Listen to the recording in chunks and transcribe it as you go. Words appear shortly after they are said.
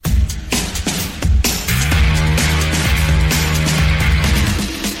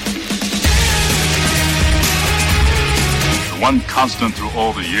one constant through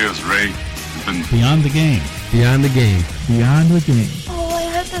all the years, Ray, has been Beyond the Game. Beyond the Game. Beyond the Game. Oh, I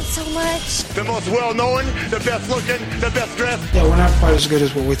love them so much. The most well-known, the best-looking, the best-dressed. Yeah, we're not quite as good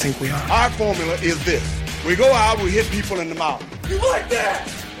as what we think we are. Our formula is this. We go out, we hit people in the mouth. You like that?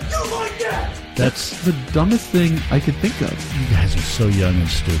 You like that? That's the dumbest thing I could think of. You guys are so young and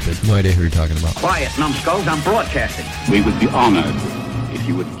stupid. No idea who you're talking about. Quiet, numbskulls, I'm broadcasting. We would be honored if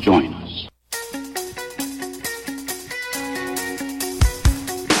you would join us.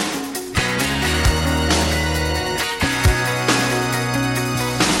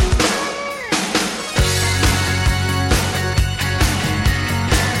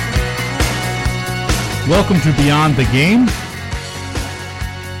 Welcome to Beyond the Game.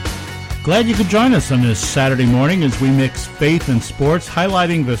 Glad you could join us on this Saturday morning as we mix faith and sports,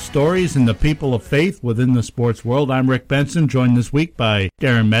 highlighting the stories and the people of faith within the sports world. I'm Rick Benson, joined this week by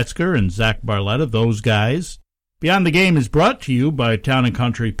Darren Metzger and Zach Barletta, those guys. Beyond the Game is brought to you by Town &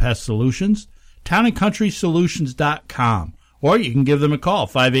 Country Pest Solutions, townandcountrysolutions.com, or you can give them a call,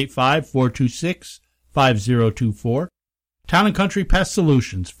 585-426-5024. Town & Country Pest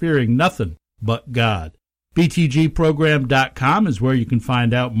Solutions, fearing nothing but God. BTGprogram.com is where you can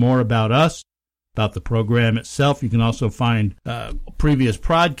find out more about us, about the program itself. You can also find previous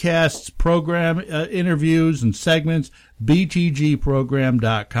podcasts, program interviews, and segments,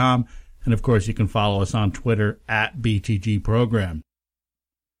 BTGprogram.com. And, of course, you can follow us on Twitter at BTGprogram.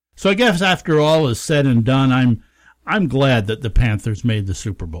 So I guess after all is said and done, I'm glad that the Panthers made the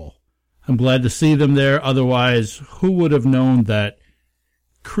Super Bowl. I'm glad to see them there. Otherwise, who would have known that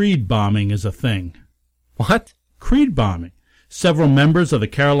creed bombing is a thing? What? Creed bombing. Several members of the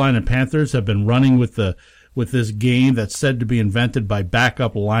Carolina Panthers have been running with this game that's said to be invented by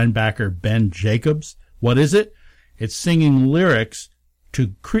backup linebacker Ben Jacobs. What is it? It's singing lyrics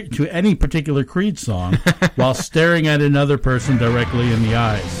to any particular Creed song while staring at another person directly in the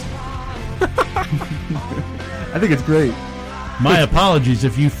eyes. I think it's great. My apologies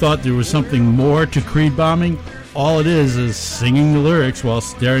if you thought there was something more to Creed bombing. All it is singing the lyrics while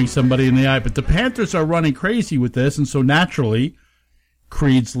staring somebody in the eye. But the Panthers are running crazy with this, and so naturally,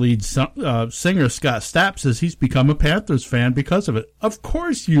 Creed's lead singer, Scott Stapp, says he's become a Panthers fan because of it. Of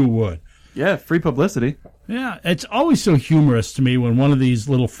course you would. Yeah, free publicity. Yeah, it's always so humorous to me when one of these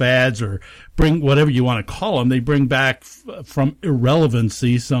little fads, or bring whatever you want to call them, they bring back from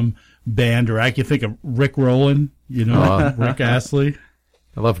irrelevancy some band, or I can think of Rick Rowland, Rick Astley.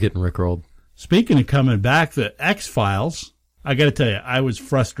 I love getting Rickrolled. Speaking of coming back, the X-Files, I got to tell you, I was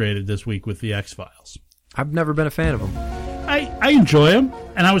frustrated this week with the X-Files. I've never been a fan of them. I enjoy them,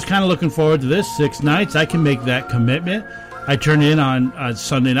 and I was kind of looking forward to this. 6 nights, I can make that commitment. I turned in on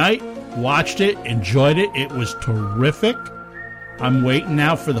Sunday night, watched it, enjoyed it. It was terrific. I'm waiting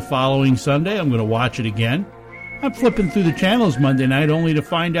now for the following Sunday. I'm going to watch it again. I'm flipping through the channels Monday night only to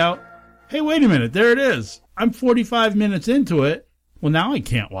find out, hey, wait a minute, there it is. I'm 45 minutes into it. Well, now I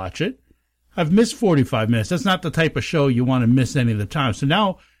can't watch it. I've missed 45 minutes. That's not the type of show you want to miss any of the time. So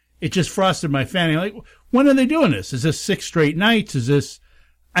now it just frosted my fanny. Like, when are they doing this? Is this 6 straight nights? Is this?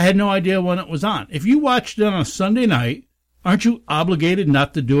 I had no idea when it was on. If you watched it on a Sunday night, aren't you obligated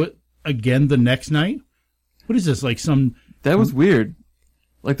not to do it again the next night? What is this, like some... That was weird.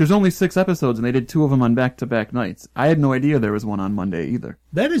 Like, there's only 6 episodes, and they did 2 of them on back-to-back nights. I had no idea there was one on Monday either.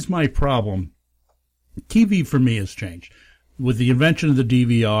 That is my problem. TV for me has changed. With the invention of the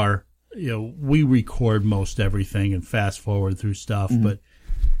DVR, we record most everything and fast forward through stuff, but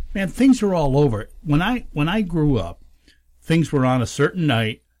man, things are all over. When I grew up, things were on a certain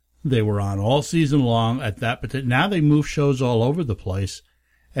night. They were on all season long at that particular. Now they move shows all over the place.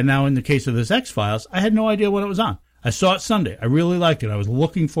 And now in the case of this X-Files, I had no idea when it was on. I saw it Sunday. I really liked it. I was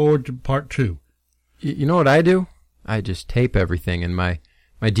looking forward to part 2. You know what I do? I just tape everything, and my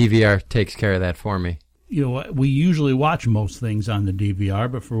DVR takes care of that for me. We usually watch most things on the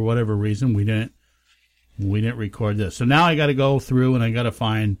DVR, but for whatever reason, we didn't record this. So now I got to go through and I got to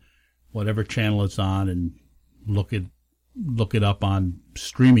find whatever channel it's on and look it up on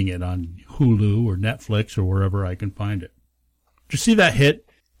streaming it on Hulu or Netflix or wherever I can find it. Did you see that hit?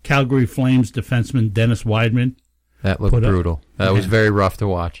 Calgary Flames defenseman Dennis Wideman. That looked brutal. That was very rough to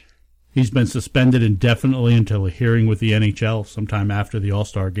watch. He's been suspended indefinitely until a hearing with the NHL sometime after the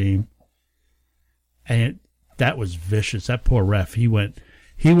All-Star game. And that was vicious. That poor ref, he went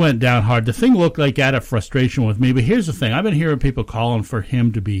down hard. The thing looked like out of frustration with me, but here's the thing. I've been hearing people calling for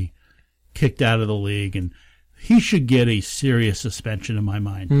him to be kicked out of the league, and he should get a serious suspension in my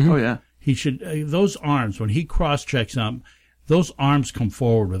mind. Mm-hmm. Oh, yeah. He should. Those arms, when he cross-checks them, those arms come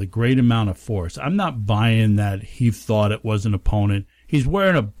forward with a great amount of force. I'm not buying that he thought it was an opponent. He's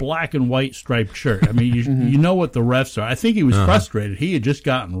wearing a black and white striped shirt. I mean, you know what the refs are. I think he was frustrated. He had just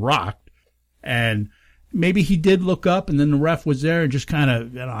gotten rocked, and maybe he did look up, and then the ref was there and just kind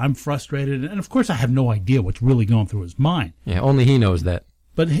of, I'm frustrated. And, of course, I have no idea what's really going through his mind. Yeah, only he knows that.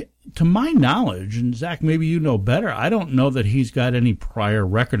 But to my knowledge, and Zach, maybe you know better, I don't know that he's got any prior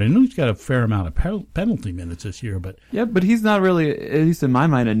record. I know he's got a fair amount of penalty minutes this year. But yeah, but he's not really, at least in my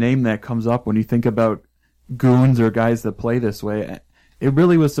mind, a name that comes up when you think about goons or guys that play this way. It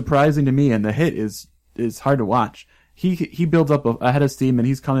really was surprising to me, and the hit is hard to watch. He builds up a head of steam, and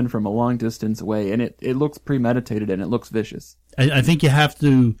he's coming from a long distance away, and it looks premeditated and it looks vicious. I think you have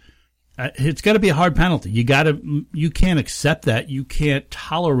to. It's got to be a hard penalty. You can't accept that. You can't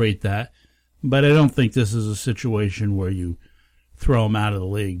tolerate that. But I don't think this is a situation where you throw him out of the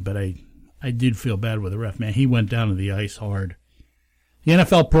league. But I did feel bad with the ref, man. He went down to the ice hard. The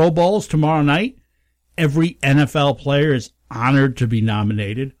NFL Pro Bowls tomorrow night. Every NFL player is honored to be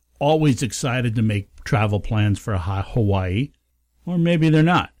nominated. Always excited to make travel plans for Hawaii. Or maybe they're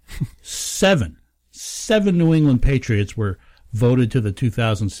not. Seven New England Patriots were voted to the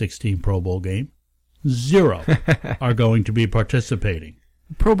 2016 Pro Bowl game. 0 are going to be participating.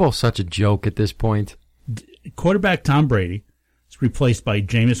 Pro Bowl's such a joke at this point. Quarterback Tom Brady is replaced by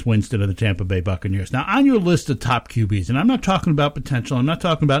Jameis Winston of the Tampa Bay Buccaneers. Now, on your list of top QBs, and I'm not talking about potential, I'm not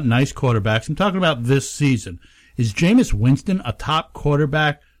talking about nice quarterbacks, I'm talking about this season. Is Jameis Winston a top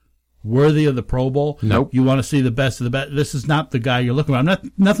quarterback worthy of the Pro Bowl? Nope. You want to see the best of the best? This is not the guy you're looking at.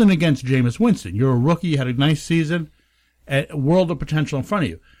 Nothing against Jameis Winston. You're a rookie, you had a nice season, a world of potential in front of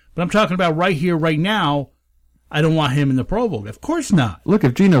you. But I'm talking about right here, right now, I don't want him in the Pro Bowl. Of course not. Look,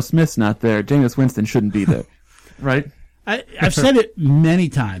 if Geno Smith's not there, Jameis Winston shouldn't be there, right? I've said it many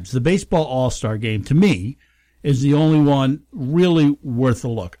times. The baseball All-Star game, to me, is the only one really worth a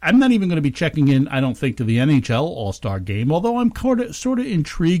look. I'm not even going to be checking in, I don't think, to the NHL All-Star game, although I'm sort of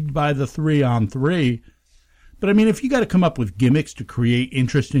intrigued by the 3-on-3. But, I mean, if you got to come up with gimmicks to create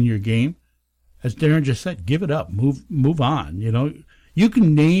interest in your game, as Darren just said, give it up. Move on. You know, you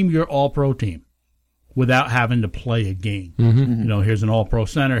can name your All-Pro team without having to play a game. Mm-hmm. You know, here's an All-Pro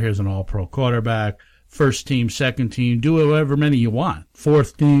center, here's an All-Pro quarterback, first team, second team, do however many you want.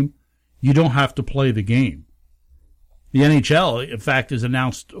 Fourth team, you don't have to play the game. The NHL, in fact, has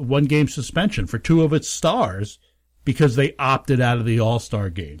announced a one-game suspension for 2 of its stars because they opted out of the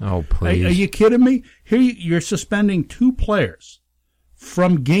All-Star game. Oh, please. Are you kidding me? Here you're suspending 2 players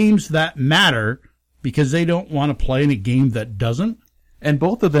from games that matter because they don't want to play in a game that doesn't. And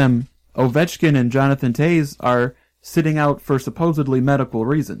both of them, Ovechkin and Jonathan Toews, are sitting out for supposedly medical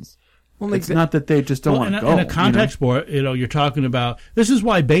reasons. Well, it's not that they just don't want to go. In a contact sport, you're talking about, this is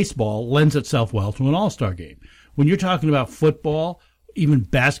why baseball lends itself well to an all-star game. When you're talking about football, even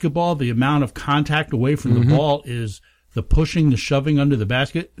basketball, the amount of contact away from the ball is the pushing, the shoving under the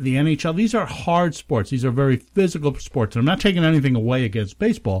basket. The NHL, these are hard sports. These are very physical sports. And I'm not taking anything away against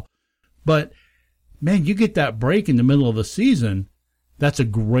baseball, but, man, you get that break in the middle of the season, that's a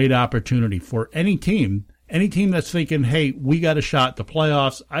great opportunity for any team that's thinking, hey, we got a shot at the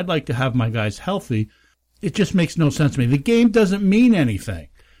playoffs. I'd like to have my guys healthy. It just makes no sense to me. The game doesn't mean anything.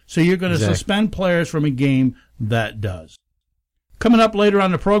 So you're going to suspend players from a game that does. Coming up later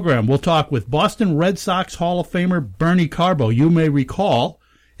on the program, we'll talk with Boston Red Sox Hall of Famer Bernie Carbo. You may recall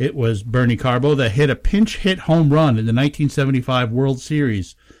it was Bernie Carbo that hit a pinch hit home run in the 1975 World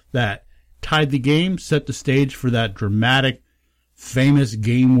Series that tied the game, set the stage for that dramatic, famous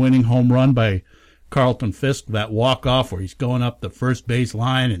game-winning home run by Carlton Fisk, that walk-off where he's going up the first base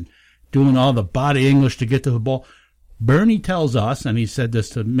line and doing all the body English to get to the ball. Bernie tells us, and he said this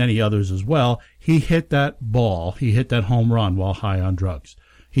to many others as well, he hit that home run while high on drugs.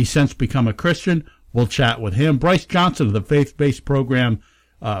 He's since become a Christian. We'll chat with him. Bryce Johnson of the faith-based program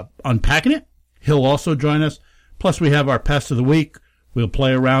Unpacking It. He'll also join us. Plus, we have our Pest of the Week. We'll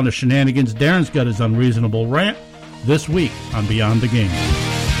play around the shenanigans. Darren's got his unreasonable rant this week on Beyond the Game.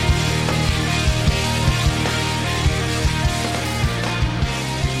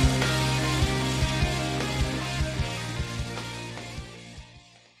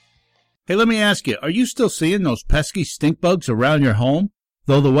 Hey, let me ask you, are you still seeing those pesky stink bugs around your home?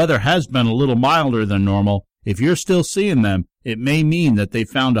 Though the weather has been a little milder than normal, if you're still seeing them, it may mean that they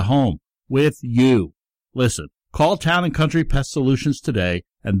found a home with you. Listen, call Town & Country Pest Solutions today,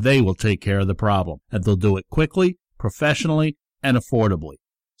 and they will take care of the problem. And they'll do it quickly, professionally, and affordably.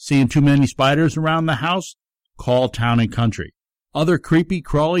 Seeing too many spiders around the house? Call Town & Country. Other creepy,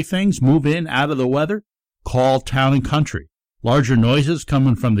 crawly things move in out of the weather? Call Town & Country. Larger noises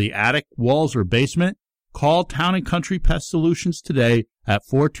coming from the attic, walls, or basement? Call Town & Country Pest Solutions today at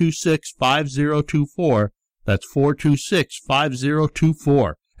 426-5024 That's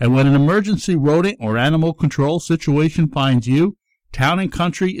 426-5024. And when an emergency rodent or animal control situation finds you, Town &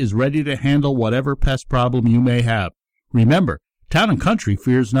 Country is ready to handle whatever pest problem you may have. Remember, Town & Country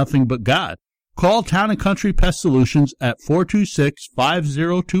fears nothing but God. Call Town & Country Pest Solutions at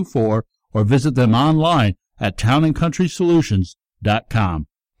 426-5024 or visit them online at townandcountrysolutions.com.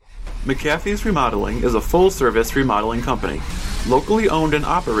 McAfee's Remodeling is a full-service remodeling company, locally owned and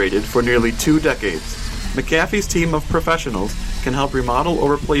operated for nearly 2 decades. McAfee's team of professionals can help remodel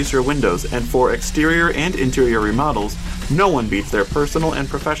or replace your windows, and for exterior and interior remodels, no one beats their personal and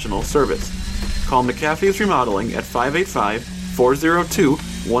professional service. Call McAfee's Remodeling at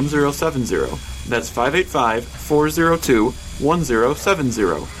 585-402-1070. That's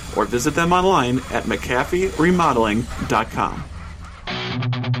 585-402-1070. Or visit them online at McAfeeRemodeling.com.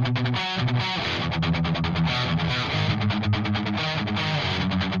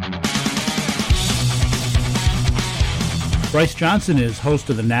 Bryce Johnson is host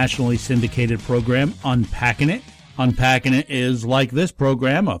of the nationally syndicated program Unpacking It. Unpacking It is, like this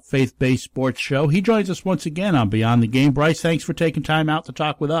program, a faith-based sports show. He joins us once again on Beyond the Game. Bryce, thanks for taking time out to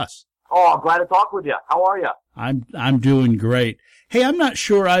talk with us. Oh, I'm glad to talk with you. How are you? I'm doing great. Hey, I'm not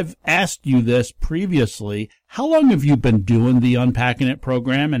sure I've asked you this previously. How long have you been doing the Unpacking It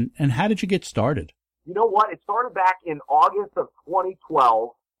program, and how did you get started? You know what? It started back in August of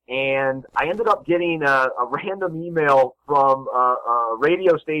 2012. And I ended up getting a random email from a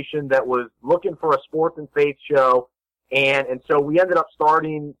radio station that was looking for a sports and faith show. And so we ended up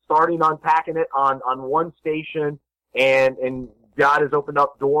starting Unpacking It on one station, and God has opened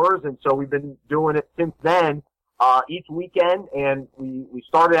up doors. And so we've been doing it since then, each weekend. And we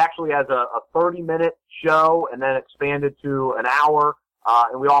started actually as a 30-minute show and then expanded to an hour.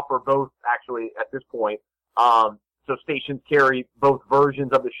 And we offer both actually at this point. So stations carry both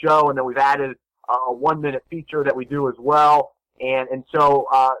versions of the show, and then we've added a 1-minute feature that we do as well. And so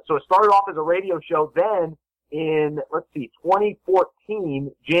it started off as a radio show. Then in,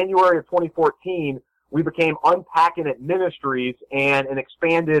 2014, January of 2014, we became Unpacking It Ministries and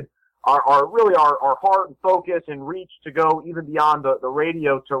expanded our heart and focus and reach to go even beyond the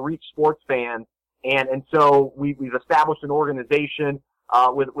radio to reach sports fans. And so we've established an organization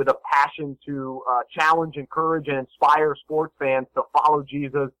with a passion to challenge, encourage, and inspire sports fans to follow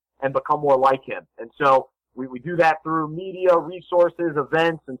Jesus and become more like him. And so we do that through media, resources,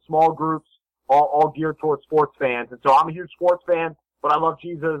 events, and small groups, all geared towards sports fans. And so I'm a huge sports fan, but I love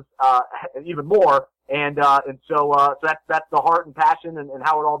Jesus even more. And so that's the heart and passion and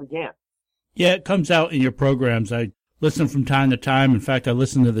how it all began. Yeah, it comes out in your programs. I listen from time to time. In fact, I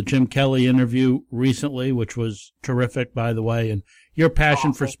listened to the Jim Kelly interview recently, which was terrific, by the way. And your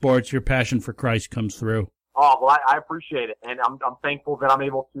passion for sports, your passion for Christ comes through. Oh, well, I appreciate it. And I'm thankful that I'm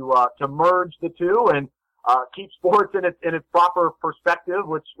able to merge the two and keep sports in its proper perspective,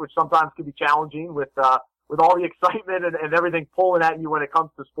 which sometimes can be challenging with all the excitement and everything pulling at you when it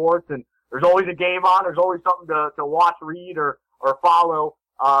comes to sports. And there's always a game on. There's always something to watch, read, or follow.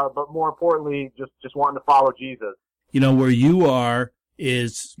 But more importantly, just wanting to follow Jesus. You know, where you are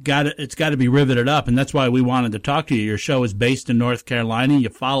it's got to be riveted up, and that's why we wanted to talk to you. Your show is based in North Carolina. You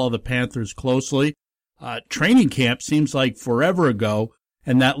follow the Panthers closely. Training camp seems like forever ago,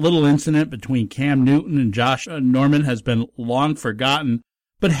 and that little incident between Cam Newton and Josh Norman has been long forgotten.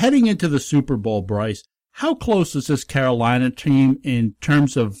 But heading into the Super Bowl, Bryce, how close is this Carolina team in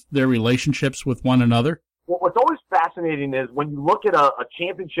terms of their relationships with one another? Well, what's always fascinating is when you look at a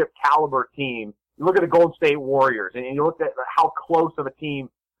championship caliber team, you look at the Golden State Warriors, and you look at how close of a team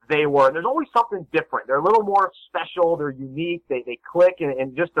they were. And there's always something different. They're a little more special. They're unique. They click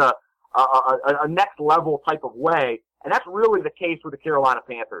in just a next level type of way. And that's really the case with the Carolina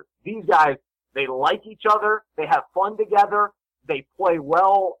Panthers. These guys, they like each other. They have fun together. They play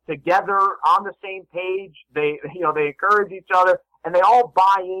well together on the same page. They encourage each other, and they all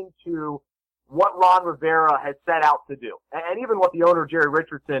buy into what Ron Rivera has set out to do. And even what the owner, Jerry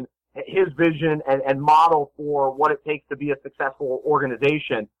Richardson, his vision and model for what it takes to be a successful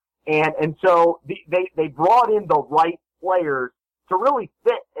organization. And so they brought in the right players to really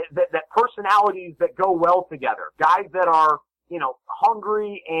fit that personalities that go well together. Guys that are,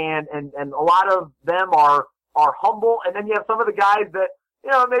 hungry and a lot of them are humble. And then you have some of the guys that,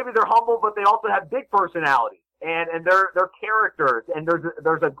 maybe they're humble, but they also have big personalities and they're characters. And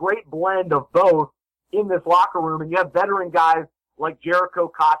there's a great blend of both in this locker room. And you have veteran guys like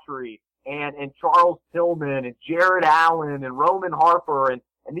Jericho Cotchery and Charles Tillman and Jared Allen and Roman Harper. And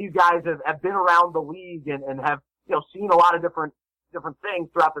these guys have been around the league and have, seen a lot of different things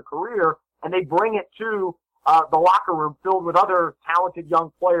throughout their career. And they bring it to, the locker room filled with other talented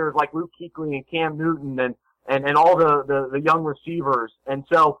young players like Luke Kuechly and Cam Newton and and all the young receivers. And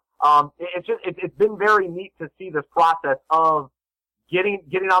so, it's been very neat to see this process of getting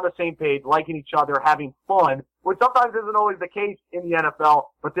on the same page, liking each other, having fun, which sometimes isn't always the case in the NFL,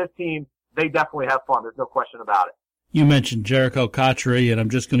 but this team, they definitely have fun. There's no question about it. You mentioned Jerricho Cotchery, and I'm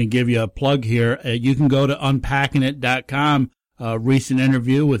just going to give you a plug here. You can go to unpackingit.com, recent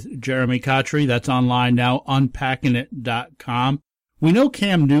interview with Jeremy Cotchery. That's online now, unpackingit.com. We know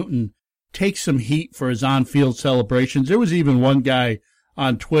Cam Newton takes some heat for his on-field celebrations. There was even one guy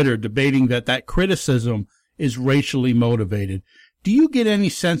on Twitter debating that criticism is racially motivated. Do you get any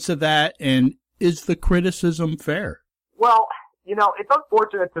sense of that, and is the criticism fair? Well, it's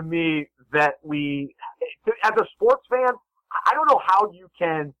unfortunate to me that as a sports fan, I don't know how you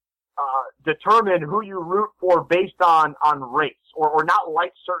can determine who you root for based on race or not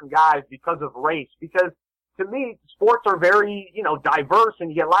like certain guys because of race. Because to me, sports are very, diverse, and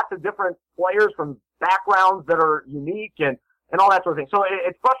you get lots of different players from backgrounds that are unique and all that sort of thing. So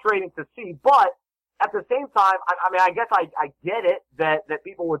it's frustrating to see, but at the same time, I guess I get it that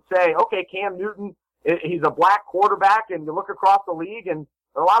people would say, okay, Cam Newton, he's a black quarterback, and you look across the league, and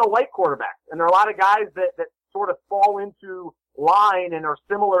there are a lot of white quarterbacks, and there are a lot of guys that sort of fall into line and are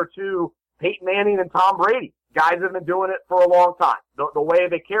similar to Peyton Manning and Tom Brady. Guys have been doing it for a long time. The way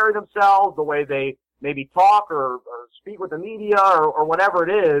they carry themselves, the way they maybe talk or speak with the media or whatever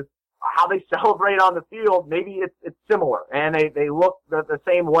it is, how they celebrate on the field, maybe it's similar, and they look the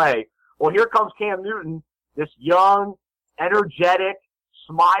same way. Well, here comes Cam Newton, this young, energetic,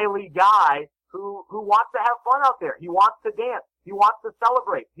 smiley guy who wants to have fun out there. He wants to dance. He wants to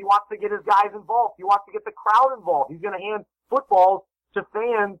celebrate. He wants to get his guys involved. He wants to get the crowd involved. He's going to hand footballs to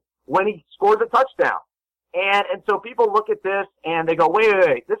fans when he scores a touchdown. And so people look at this and they go,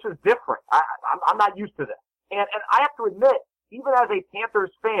 wait, this is different. I'm not used to this. And I have to admit, even as a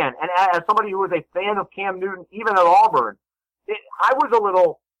Panthers fan and as somebody who was a fan of Cam Newton, even at Auburn, I was a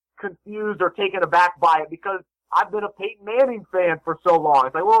little confused or taken aback by it because I've been a Peyton Manning fan for so long.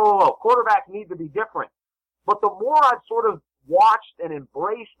 It's like, whoa. Quarterbacks need to be different. But the more I've sort of watched and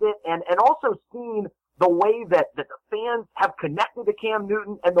embraced it and also seen the way that the fans have connected to Cam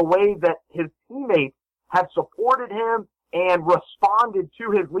Newton and the way that his teammates have supported him and responded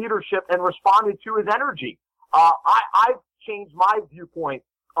to his leadership and responded to his energy. I've changed my viewpoint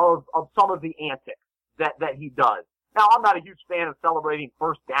of some of the antics that he does. Now, I'm not a huge fan of celebrating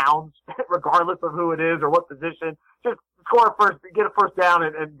first downs, regardless of who it is or what position. Just score first, get a first down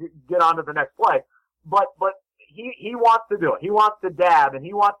and get on to the next play. But he wants to do it. He wants to dab, and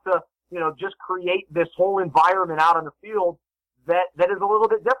he wants to, just create this whole environment out on the field that is a little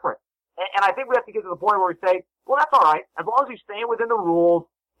bit different. And I think we have to get to the point where we say, well, that's all right. As long as he's staying within the rules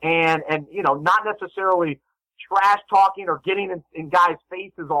and not necessarily trash talking or getting in guys'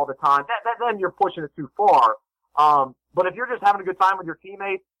 faces all the time, then you're pushing it too far. But if you're just having a good time with your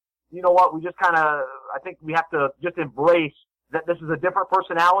teammates, you know what? We just I think we have to just embrace that this is a different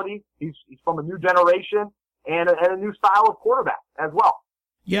personality. He's from a new generation and a new style of quarterback as well.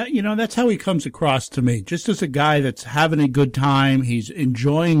 Yeah, that's how he comes across to me. Just as a guy that's having a good time. He's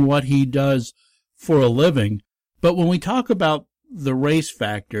enjoying what he does for a living. But when we talk about the race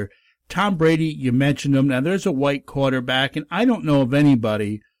factor, Tom Brady, you mentioned him. Now, there's a white quarterback, and I don't know of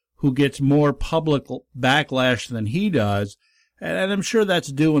anybody who gets more public backlash than he does, and I'm sure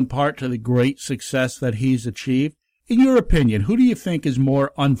that's due in part to the great success that he's achieved. In your opinion, who do you think is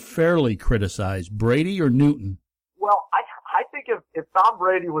more unfairly criticized, Brady or Newton? Well, I think if Tom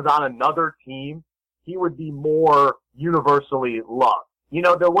Brady was on another team, he would be more universally loved.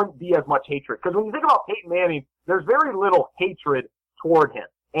 There wouldn't be as much hatred. Because when you think about Peyton Manning, there's very little hatred toward him.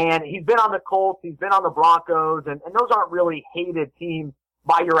 And he's been on the Colts, he's been on the Broncos, and those aren't really hated teams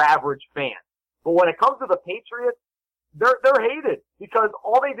by your average fan. But when it comes to the Patriots, they're hated because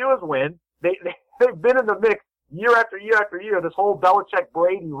all they do is win. They've been in the mix year after year after year, this whole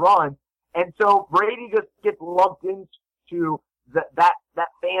Belichick-Brady run. And so Brady just gets lumped into that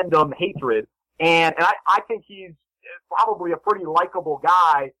fandom hatred. And I think he's probably a pretty likable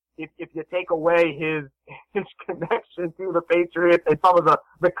guy if you take away his connection to the Patriots and some of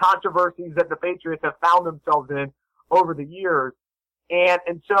the controversies that the Patriots have found themselves in over the years.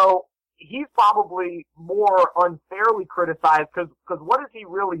 And so he's probably more unfairly criticized because what has he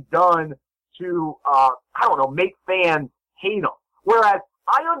really done to, make fans hate him? Whereas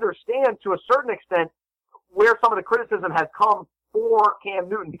I understand to a certain extent where some of the criticism has come for Cam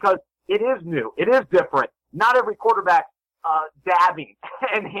Newton because it is new. It is different. Not every quarterback, dabbing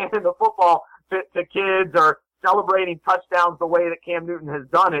and handing the football to kids or celebrating touchdowns the way that Cam Newton has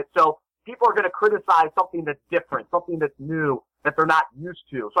done it. So people are going to criticize something that's different, something that's new. that they're not used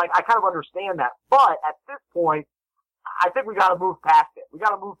to. So I kind of understand that. But at this point, I think we got to move past it. We got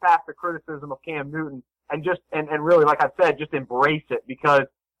to move past the criticism of Cam Newton and just, and really, like I said, just embrace it, because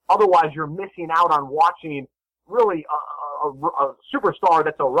otherwise you're missing out on watching really a superstar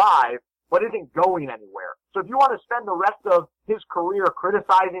that's arrived but isn't going anywhere. So if you want to spend the rest of his career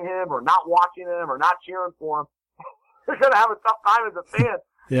criticizing him or not watching him or not cheering for him, you're going to have a tough time as a fan.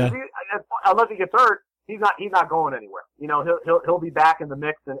 Yeah. Unless he gets hurt, he's not going anywhere. You know, he'll be back in the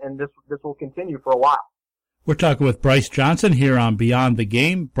mix, and this will continue for a while. We're talking with Bryce Johnson here on Beyond the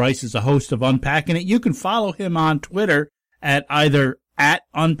Game. Bryce is a host of Unpacking It. You can follow him on Twitter at either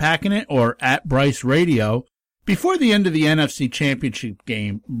 @UnpackingIt or @Bryce Radio. Before the end of the NFC Championship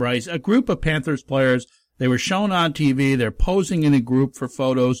game, Bryce, a group of Panthers players, they were shown on TV. They're posing in a group for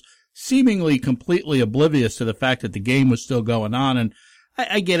photos, seemingly completely oblivious to the fact that the game was still going on. And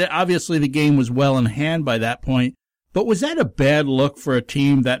I get it. Obviously, the game was well in hand by that point. But was that a bad look for a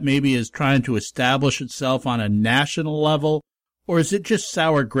team that maybe is trying to establish itself on a national level? Or is it just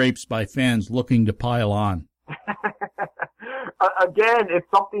sour grapes by fans looking to pile on? Again, it's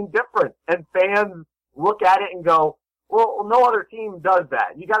something different. And fans look at it and go, well, no other team does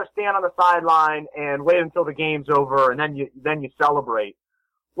that. You got to stand on the sideline and wait until the game's over, and then you celebrate.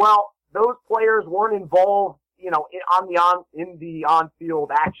 Well, those players weren't involved, you know, in the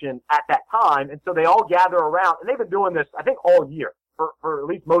on-field action at that time, and so they all gather around, and they've been doing this, I think, all year, for at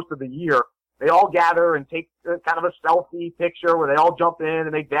least most of the year. They all gather and take kind of a selfie picture where they all jump in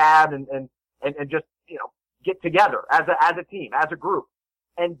and they dab and just, you know, get together as a team, as a group.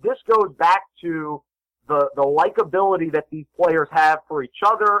 And this goes back to the likability that these players have for each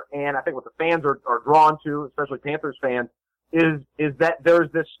other, and I think what the fans are drawn to, especially Panthers fans, is that there's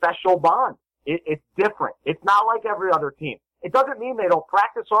this special bond. It's different. It's not like every other team. It doesn't mean they don't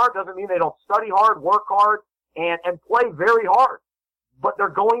practice hard, doesn't mean they don't study hard, work hard, and play very hard. But they're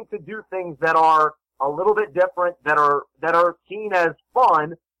going to do things that are a little bit different, that are seen as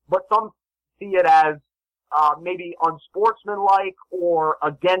fun, but some see it as maybe unsportsmanlike or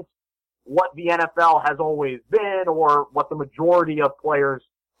against what the NFL has always been or what the majority of players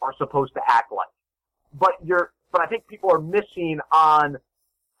are supposed to act like. But I think people are missing on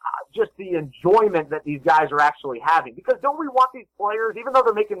just the enjoyment that these guys are actually having. Because don't we want these players, even though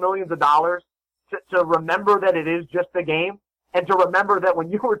they're making millions of dollars, to remember that it is just a game, and to remember that when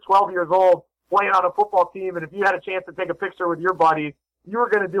you were 12 years old playing on a football team, and if you had a chance to take a picture with your buddies, you were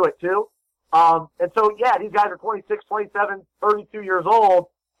going to do it too. And so, yeah, these guys are 26, 27, 32 years old,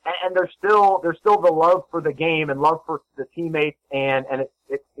 and there's still the love for the game and love for the teammates, and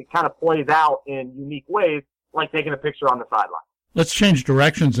it kind of plays out in unique ways, like taking a picture on the sideline. Let's change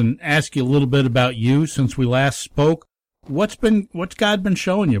directions and ask you a little bit about you since we last spoke. What's God been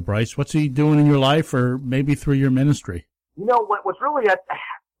showing you, Bryce? What's he doing in your life, or maybe through your ministry? You know, what's really at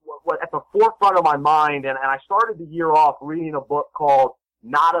the forefront of my mind, and I started the year off reading a book called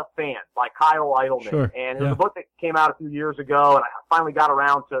Not a Fan by Kyle Idleman. Sure. And it was a book that came out a few years ago, and I finally got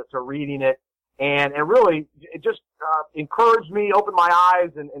around to reading it. And really, it just encouraged me, opened my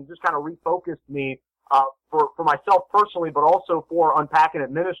eyes, and just kind of refocused me for myself personally, but also for Unpacking It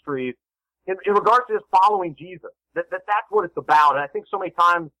Ministries in regards to just following Jesus. That's what it's about. And I think so many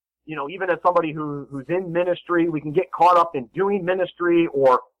times, you know, even as somebody who's in ministry, we can get caught up in doing ministry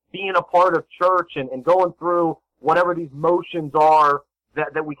or being a part of church and going through whatever these motions are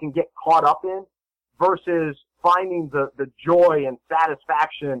that we can get caught up in, versus finding the joy and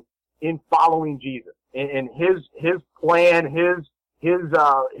satisfaction in following Jesus and his plan,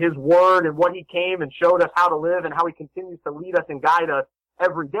 his word, and what he came and showed us how to live, and how he continues to lead us and guide us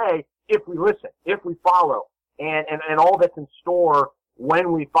every day if we listen, if we follow, and all that's in store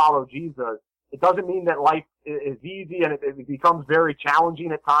when we follow Jesus. It doesn't mean that life is easy, and it becomes very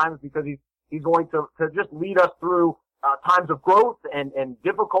challenging at times, because he's going to just lead us through times of growth and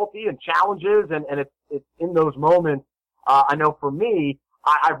difficulty and challenges, and it's in those moments. I know for me,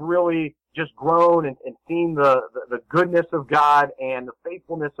 I've really just grown and seen the goodness of God and the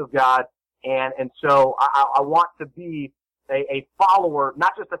faithfulness of God, and so I want to be a follower,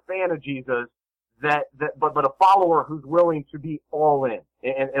 not just a fan of Jesus, but a follower who's willing to be all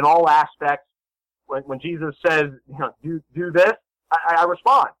in all aspects. When Jesus says, you know, do this, I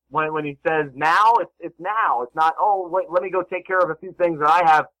respond. When he says now, it's now. It's not, oh, wait, let me go take care of a few things that I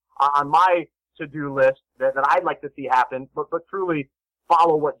have on my to-do list that I'd like to see happen, but truly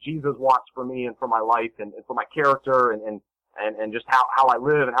follow what Jesus wants for me and for my life and for my character and just how I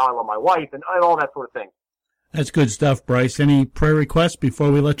live and how I love my wife and all that sort of thing. That's good stuff, Bryce. Any prayer requests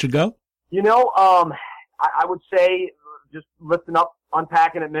before we let you go? You know, I would say just lifting up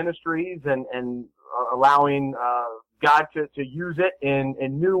Unpacking It Ministries and allowing God to use it in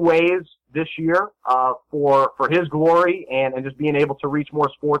new ways this year, for his glory and just being able to reach more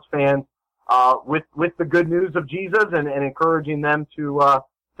sports fans, with the good news of Jesus and encouraging them to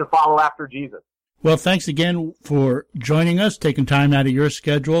follow after Jesus. Well, thanks again for joining us, taking time out of your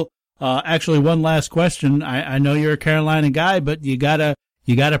schedule. Actually, one last question. I know you're a Carolina guy, but you got a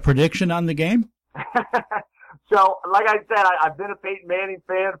prediction on the game? So, like I said, I've been a Peyton Manning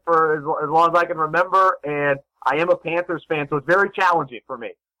fan for as long as I can remember, and I am a Panthers fan, so it's very challenging for me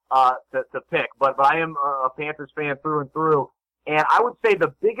to pick. But I am a Panthers fan through and through. And I would say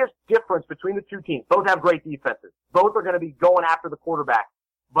the biggest difference between the two teams, both have great defenses. Both are going to be going after the quarterback.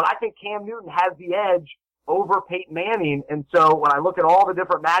 But I think Cam Newton has the edge over Peyton Manning. And so when I look at all the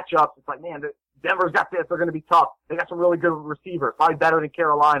different matchups, it's like, man, Denver's got this. They're going to be tough. They got some really good receivers, probably better than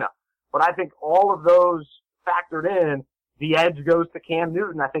Carolina. But I think all of those factored in, the edge goes to Cam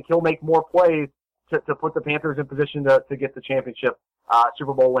Newton. I think he'll make more plays to put the Panthers in position to get the championship,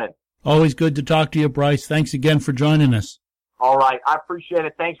 Super Bowl win. Always good to talk to you, Bryce. Thanks again for joining us. All right. I appreciate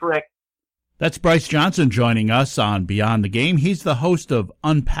it. Thanks, Rick. That's Bryce Johnson joining us on Beyond the Game. He's the host of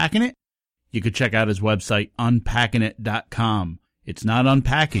Unpacking It. You could check out his website, unpackingit.com. It's not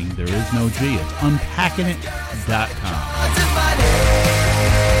unpacking. There is no G. It's unpackingit.com.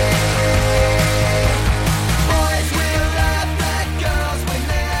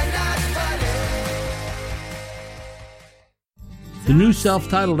 The new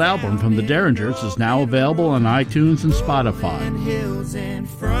self-titled album from the Derringers is now available on iTunes and Spotify.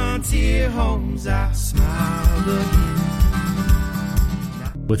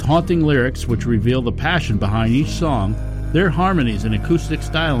 With haunting lyrics which reveal the passion behind each song, their harmonies and acoustic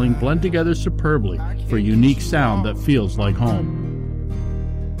styling blend together superbly for a unique sound that feels like home.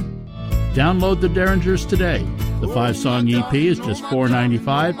 Download the Derringers today. The 5-song EP is just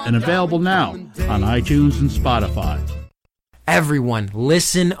 $4.95 and available now on iTunes and Spotify. Everyone,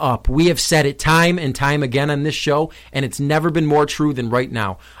 listen up. We have said it time and time again on this show, and it's never been more true than right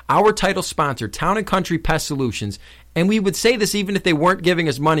now. Our title sponsor, Town & Country Pest Solutions, and we would say this even if they weren't giving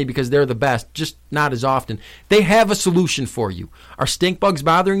us money because they're the best, just not as often. They have a solution for you. Are stink bugs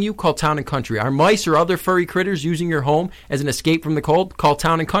bothering you? Call Town & Country. Are mice or other furry critters using your home as an escape from the cold? Call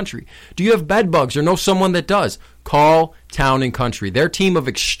Town & Country. Do you have bed bugs or know someone that does? Call Town & Country. Their team of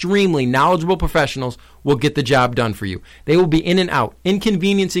extremely knowledgeable professionals will get the job done for you. They will be in and out,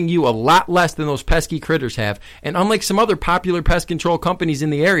 inconveniencing you a lot less than those pesky critters have. And unlike some other popular pest control companies in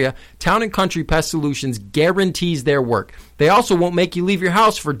the area, Town & Country Pest Solutions guarantees their work. They also won't make you leave your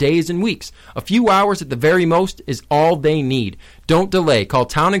house for days and weeks. A few hours at the very most is all they need. Don't delay. Call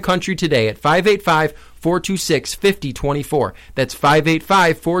Town & Country today at 585-426-5024. That's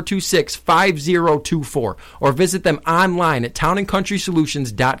 585-426-5024. Or visit them online at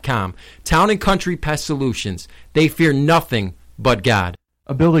townandcountrysolutions.com. Town & Country Pest Solutions. They fear nothing but God.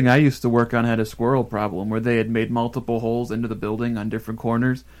 A building I used to work on had a squirrel problem where they had made multiple holes into the building on different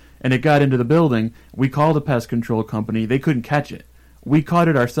corners, and it got into the building. We called a pest control company. They couldn't catch it. We caught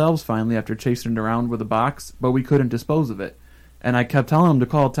it ourselves finally after chasing it around with a box, but we couldn't dispose of it. And I kept telling them to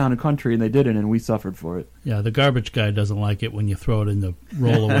call Town & Country, and they didn't, and we suffered for it. Yeah, the garbage guy doesn't like it when you throw it in the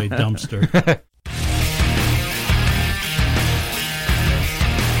roll-away dumpster.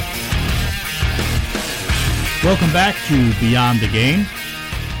 Welcome back to Beyond the Game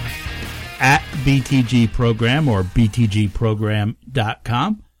at BTG Program or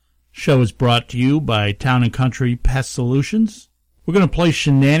btgprogram.com. Show is brought to you by Town & Country Pest Solutions. We're going to play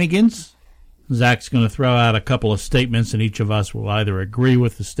Shenanigans. Zach's going to throw out a couple of statements, and each of us will either agree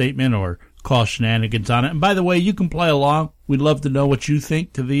with the statement or call shenanigans on it. And by the way, you can play along. We'd love to know what you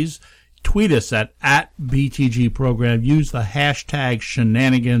think to these. Tweet us at BTG Program. Use the hashtag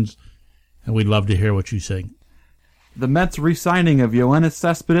shenanigans, and we'd love to hear what you think. The Mets' re-signing of Yoenis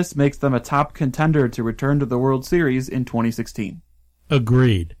Cespedes makes them a top contender to return to the World Series in 2016.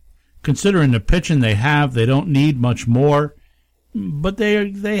 Agreed. Considering the pitching they have, they don't need much more, but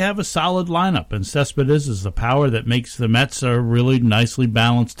they have a solid lineup, and Cespedes is the power that makes the Mets a really nicely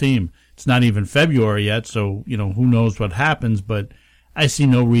balanced team. It's not even February yet, so who knows what happens, but I see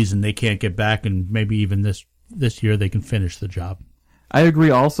no reason they can't get back, and maybe even this year they can finish the job. I agree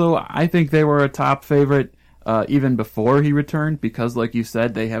also. I think they were a top favorite even before he returned because, like you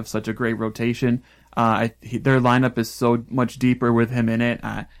said, they have such a great rotation. Their lineup is so much deeper with him in it.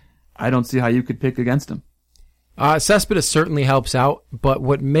 I don't see how you could pick against him. Cespedes certainly helps out, but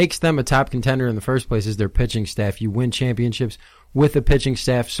what makes them a top contender in the first place is their pitching staff. You win championships with a pitching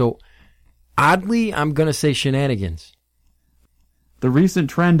staff, so oddly, I'm going to say shenanigans. The recent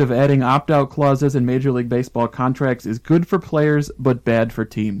trend of adding opt-out clauses in Major League Baseball contracts is good for players, but bad for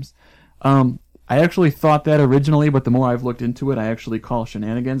teams. I actually thought that originally, but the more I've looked into it, I actually call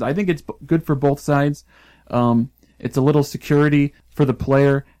shenanigans. I think it's good for both sides. It's a little security for the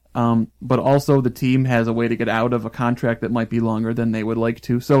player, but also the team has a way to get out of a contract that might be longer than they would like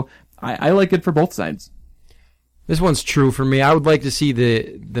to. So I like it for both sides. This one's true for me. I would like to see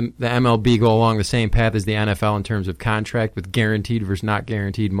the MLB go along the same path as the NFL in terms of contract with guaranteed versus not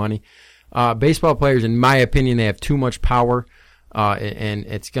guaranteed money. Baseball players, in my opinion, they have too much power, and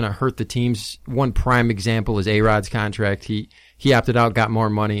it's going to hurt the teams. One prime example is A-Rod's contract. He opted out, got more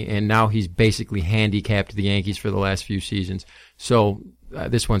money, and now he's basically handicapped the Yankees for the last few seasons. So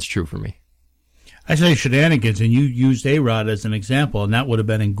this one's true for me. I say shenanigans, and you used A-Rod as an example, and that would have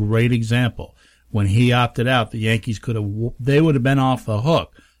been a great example. When he opted out, the Yankees they would have been off the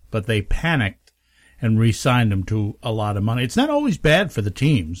hook, but they panicked and re-signed him to a lot of money. It's not always bad for the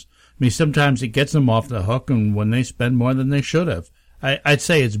teams. I mean, sometimes it gets them off the hook, and when they spend more than they should have. I'd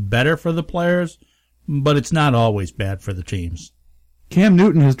say it's better for the players, but it's not always bad for the teams. Cam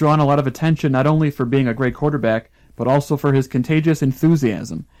Newton has drawn a lot of attention not only for being a great quarterback, but also for his contagious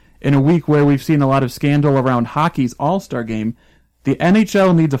enthusiasm. In a week where we've seen a lot of scandal around hockey's All-Star Game, the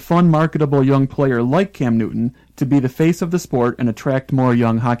NHL needs a fun, marketable young player like Cam Newton to be the face of the sport and attract more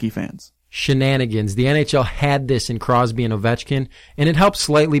young hockey fans. Shenanigans. The NHL had this in Crosby and Ovechkin, and it helped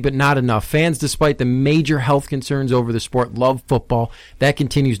slightly, but not enough. Fans, despite the major health concerns over the sport, love football. That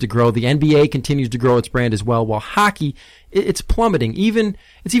continues to grow. The NBA continues to grow its brand as well, while hockey, it's plummeting.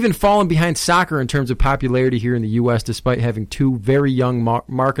 It's even fallen behind soccer in terms of popularity here in the U.S., despite having two very young,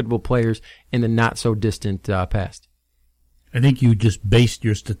 marketable players in the not-so-distant past. I think you just based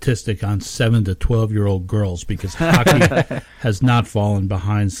your statistic on 7 to 12-year-old girls because hockey has not fallen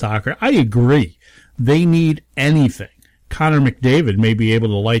behind soccer. I agree. They need anything. Connor McDavid may be able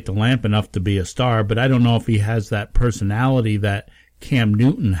to light the lamp enough to be a star, but I don't know if he has that personality that Cam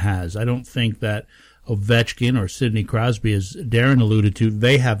Newton has. I don't think that Ovechkin or Sidney Crosby, as Darren alluded to,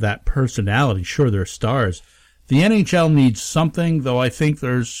 they have that personality. Sure, they're stars. The NHL needs something, though I think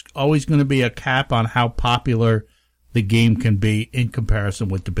there's always going to be a cap on how popular the game can be in comparison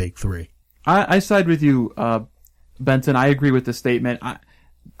with the big three. I side with you, Benson. I agree with the statement.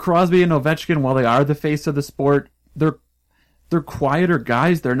 Crosby and Ovechkin, while they are the face of the sport, they're quieter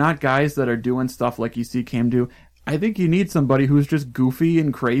guys. They're not guys that are doing stuff like you see Cam do. I think you need somebody who's just goofy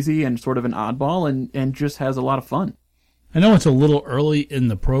and crazy and sort of an oddball and just has a lot of fun. I know it's a little early in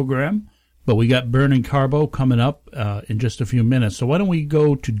the program, but we got Vernon Carbo coming up in just a few minutes. So why don't we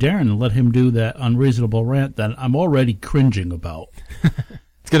go to Darren and let him do that unreasonable rant that I'm already cringing about.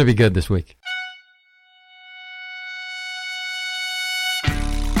 It's going to be good this week.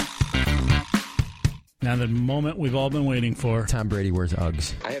 Now the moment we've all been waiting for. Tom Brady wears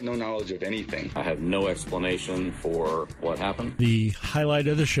Uggs. I have no knowledge of anything. I have no explanation for what happened. The highlight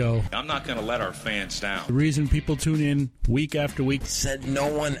of the show. I'm not going to let our fans down. The reason people tune in week after week. Said no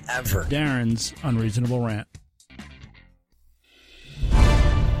one ever. Darren's unreasonable rant.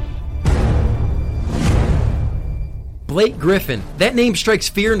 Blake Griffin. That name strikes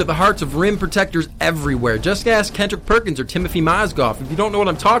fear into the hearts of rim protectors everywhere. Just ask Kendrick Perkins or Timothy Mozgov. If you don't know what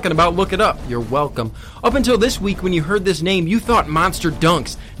I'm talking about, look it up. You're welcome. Up until this week, when you heard this name, you thought Monster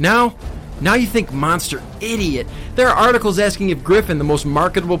Dunks. Now you think Monster Idiot. There are articles asking if Griffin, the most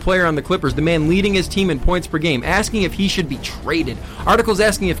marketable player on the Clippers, the man leading his team in points per game, asking if he should be traded. Articles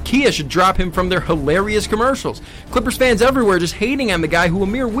asking if Kia should drop him from their hilarious commercials. Clippers fans everywhere just hating on the guy who a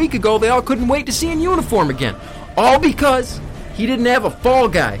mere week ago they all couldn't wait to see in uniform again. All because he didn't have a fall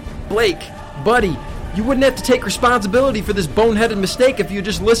guy. Blake, buddy, you wouldn't have to take responsibility for this boneheaded mistake if you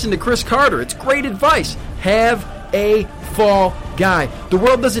just listened to Chris Carter. It's great advice. Have a fall guy. The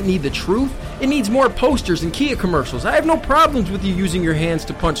world doesn't need the truth. It needs more posters and Kia commercials. I have no problems with you using your hands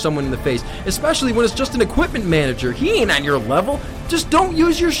to punch someone in the face, especially when it's just an equipment manager. He ain't on your level. Just don't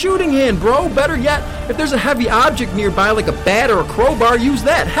use your shooting hand, bro. Better yet, if there's a heavy object nearby like a bat or a crowbar, use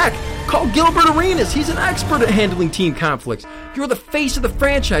that. Heck, call Gilbert Arenas. He's an expert at handling team conflicts. You're the face of the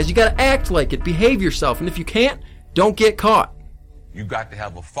franchise. You gotta act like it. Behave yourself. And if you can't, don't get caught. You got to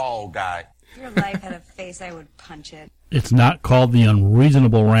have a fall guy. If your life had a face, I would punch it. It's not called the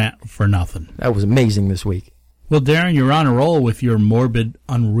unreasonable rant for nothing. That was amazing this week. Well, Darren, you're on a roll with your morbid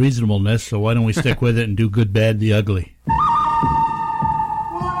unreasonableness, so why don't we stick with it and do good, bad, the ugly.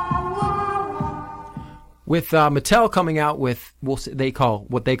 With Mattel coming out with what they call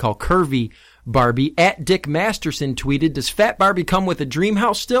curvy Barbie, at Dick Masterson tweeted, "Does Fat Barbie come with a dream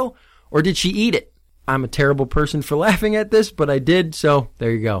house still, or did she eat it?" I'm a terrible person for laughing at this, but I did, so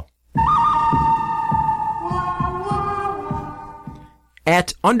there you go.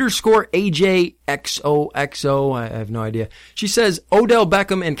 At _AJXOXO, I have no idea. She says, Odell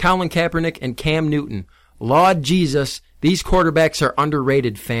Beckham and Colin Kaepernick and Cam Newton. Lord Jesus, these quarterbacks are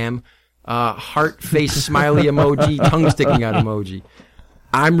underrated, fam. Heart face smiley emoji, tongue sticking out emoji.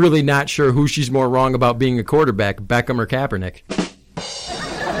 I'm really not sure who she's more wrong about being a quarterback, Beckham or Kaepernick.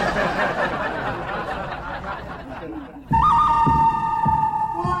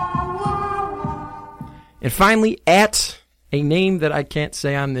 And finally, at a name that I can't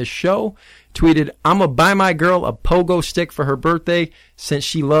say on this show, tweeted, I'm going to buy my girl a pogo stick for her birthday since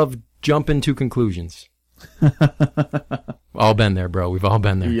she loved jumping to conclusions. All been there, bro. We've all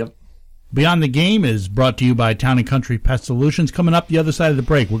been there. Yep. Beyond the Game is brought to you by Town & Country Pest Solutions. Coming up the other side of the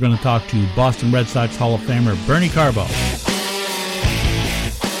break, we're going to talk to Boston Red Sox Hall of Famer Bernie Carbo.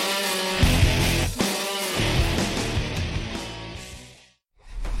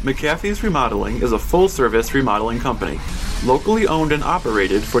 McAfee's Remodeling is a full-service remodeling company, locally owned and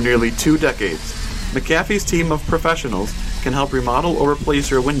operated for nearly 2 decades. McAfee's team of professionals can help remodel or replace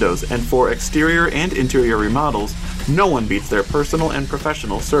your windows, and for exterior and interior remodels, no one beats their personal and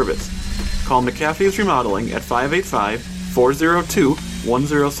professional service. Call McAfee's Remodeling at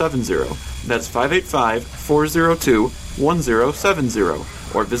 585-402-1070. That's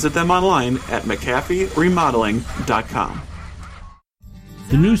 585-402-1070. Or visit them online at McAfeeRemodeling.com.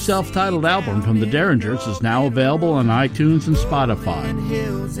 The new self-titled album from the Derringers is now available on iTunes and Spotify.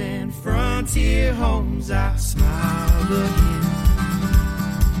 Hills and frontier homes, I smile again.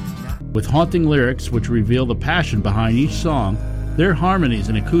 With haunting lyrics which reveal the passion behind each song, their harmonies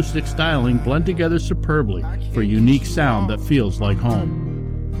and acoustic styling blend together superbly for a unique sound that feels like home.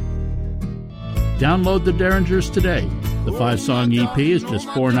 Download the Derringers today. The 5-song EP is just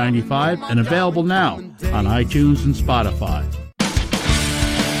 $4.95 and available now on iTunes and Spotify.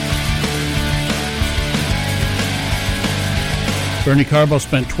 Bernie Carbo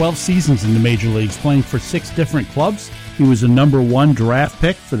spent 12 seasons in the major leagues, playing for 6 different clubs. He was a number 1 draft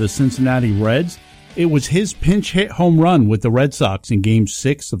pick for the Cincinnati Reds. It was his pinch hit home run with the Red Sox in Game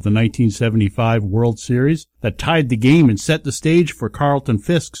 6 of the 1975 World Series that tied the game and set the stage for Carlton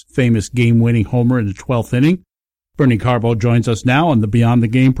Fisk's famous game-winning homer in the 12th inning. Bernie Carbo joins us now on the Beyond the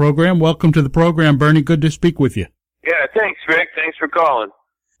Game program. Welcome to the program, Bernie. Good to speak with you. Yeah, thanks, Rick. Thanks for calling.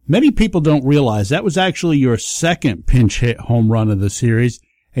 Many people don't realize that was actually your second pinch hit home run of the series,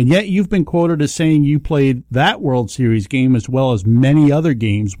 and yet you've been quoted as saying you played that World Series game as well as many other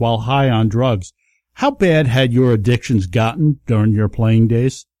games while high on drugs. How bad had your addictions gotten during your playing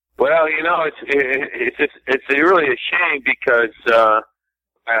days? Well, you know, it's really a shame because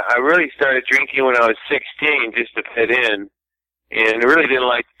I really started drinking when I was 16 just to fit in, and I really didn't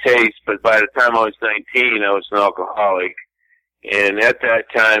like the taste, but by the time I was 19, I was an alcoholic. And at that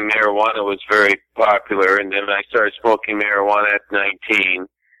time, marijuana was very popular, and then I started smoking marijuana at 19,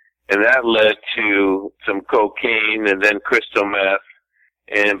 and that led to some cocaine and then crystal meth.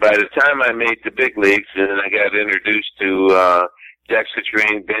 And by the time I made the big leagues, and I got introduced to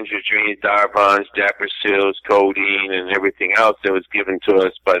Dexedrine, Benadryl, Darvons, Dapracils, codeine, and everything else that was given to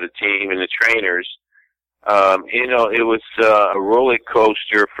us by the team and the trainers, you know, it was a roller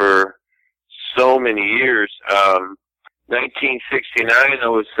coaster for so many years. 1969, I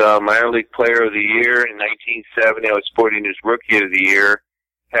was minor league player of the year. In 1970, I was Sporting News Rookie of the Year.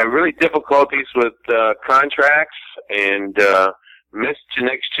 Had really difficulties with contracts and missed the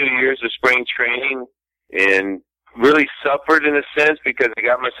next 2 years of spring training and really suffered in a sense because I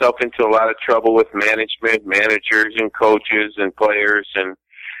got myself into a lot of trouble with management, managers, and coaches and players. And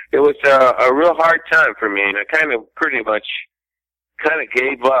it was a real hard time for me. And I kind of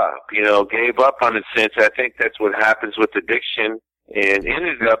gave up on it since I think that's what happens with addiction, and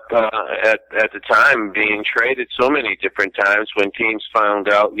ended up at the time being traded so many different times when teams found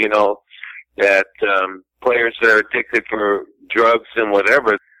out, you know, that players that are addicted for drugs and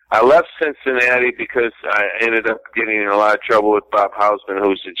whatever. I left Cincinnati because I ended up getting in a lot of trouble with Bob Hausman,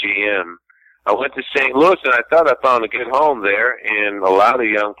 who's the GM. I went to St. Louis, and I thought I found a good home there, and a lot of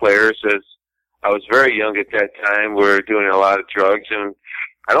young players, as I was very young at that time, were doing a lot of drugs, and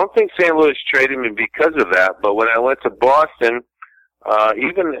I don't think St. Louis traded me because of that. But when I went to Boston,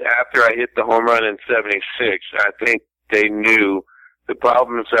 even after I hit the home run in '76, I think they knew the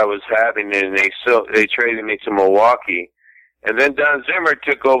problems I was having, and they traded me to Milwaukee. And then Don Zimmer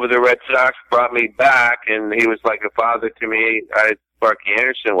took over the Red Sox, brought me back, and he was like a father to me, as Sparky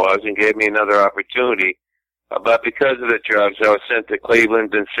Anderson was, and gave me another opportunity. But because of the drugs, I was sent to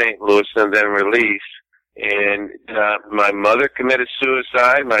Cleveland and St. Louis and then released. And my mother committed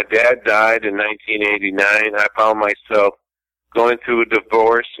suicide. My dad died in 1989. I found myself going through a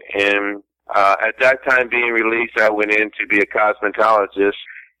divorce, and At that time being released, I went in to be a cosmetologist.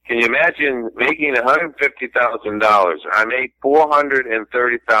 Can you imagine making $150,000? I made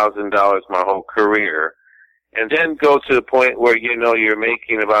 $430,000 my whole career. And then go to the point where, you're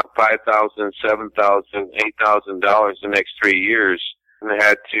making about $5,000, $7,000, $8,000 the next 3 years. And I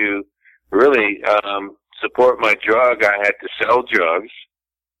had to really support my drug. I had to sell drugs.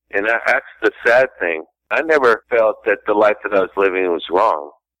 And that's the sad thing. I never felt that the life that I was living was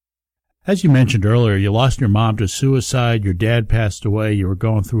wrong. As you mentioned earlier, you lost your mom to suicide, your dad passed away, you were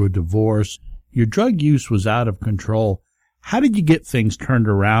going through a divorce, your drug use was out of control. How did you get things turned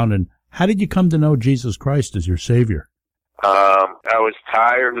around, and how did you come to know Jesus Christ as your Savior? I was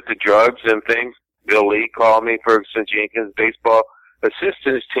tired with the drugs and things. Bill Lee called me, Ferguson Jenkins, baseball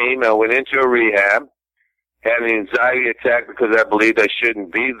assistance team. I went into a rehab, had an anxiety attack because I believed I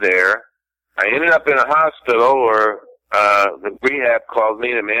shouldn't be there. I ended up in a hospital where the rehab called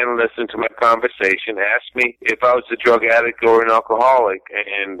me. The man listened to my conversation, asked me if I was a drug addict or an alcoholic,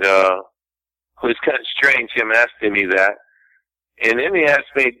 and it was kind of strange him asking me that. And then he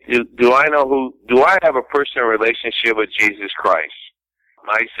asked me, do I have a personal relationship with Jesus Christ?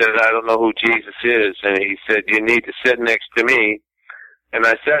 I said, I don't know who Jesus is. And he said, you need to sit next to me. And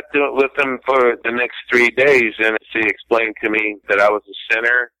I sat with him for the next 3 days, and he explained to me that I was a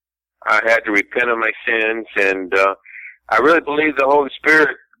sinner. I had to repent of my sins, and I really believe the Holy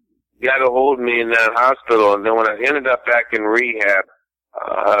Spirit got a hold of me in that hospital. And then when I ended up back in rehab,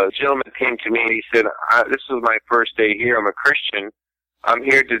 a gentleman came to me and he said, this is my first day here. I'm a Christian. I'm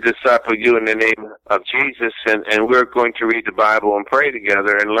here to disciple you in the name of Jesus, and we're going to read the Bible and pray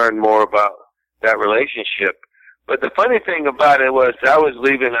together and learn more about that relationship. But the funny thing about it was, I was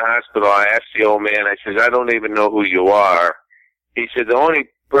leaving the hospital. I asked the old man, I said, I don't even know who you are. He said, the only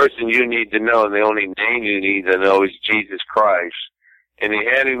person you need to know and the only name you need to know is Jesus Christ. And he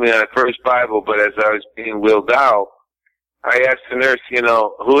handed me my first Bible, but as I was being wheeled out, I asked the nurse,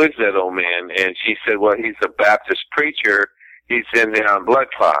 who is that old man? And she said, well, he's a Baptist preacher. He's in there on blood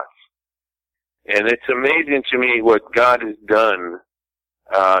clots. And it's amazing to me what God has done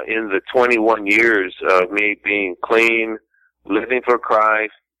in the 21 years of me being clean, living for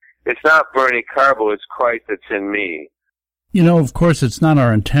Christ. It's not Bernie Carbo, it's Christ that's in me. Of course, it's not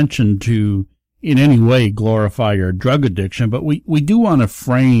our intention to in any way glorify your drug addiction, but we do want to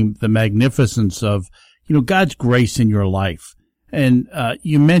frame the magnificence of, God's grace in your life. And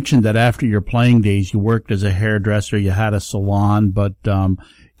you mentioned that after your playing days, you worked as a hairdresser, you had a salon, but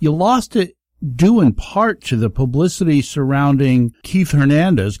you lost it due in part to the publicity surrounding Keith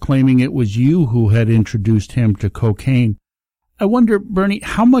Hernandez, claiming it was you who had introduced him to cocaine. I wonder, Bernie,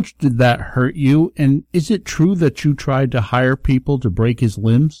 how much did that hurt you? And is it true that you tried to hire people to break his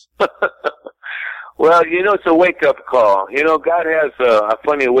limbs? Well, it's a wake-up call. God has a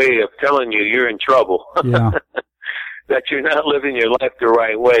funny way of telling you you're in trouble. Yeah. That you're not living your life the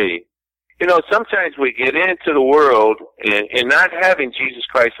right way. Sometimes we get into the world and not having Jesus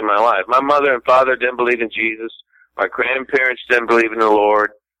Christ in my life. My mother and father didn't believe in Jesus. My grandparents didn't believe in the Lord.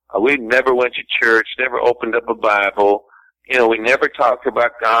 We never went to church, never opened up a Bible. We never talked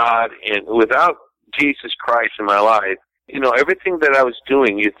about God. And without Jesus Christ in my life, everything that I was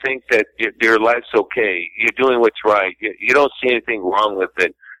doing, you think that your life's okay. You're doing what's right. You don't see anything wrong with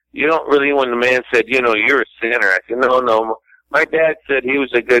it. You don't really, when the man said, you're a sinner, I said, no. My dad said he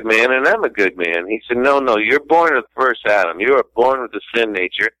was a good man, and I'm a good man. He said, no, you're born with first Adam. You are born with the sin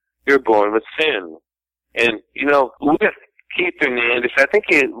nature. You're born with sin. And, with Keith Hernandez, I think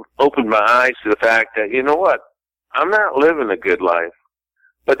he opened my eyes to the fact that, what? I'm not living a good life.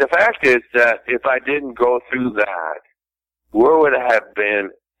 But the fact is that if I didn't go through that, where would I have been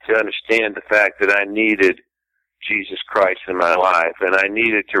to understand the fact that I needed Jesus Christ in my life, and I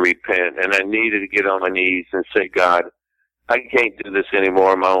needed to repent, and I needed to get on my knees and say, God, I can't do this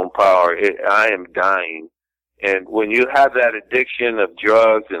anymore in my own power. I am dying. And when you have that addiction of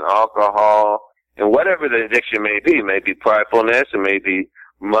drugs and alcohol, and whatever the addiction may be, it may be pridefulness, it may be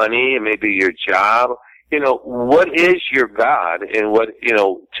money, it may be your job, what is your God? And what,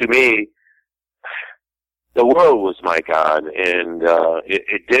 to me, the world was my God, and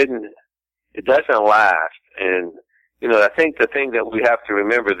it doesn't last. And, I think the thing that we have to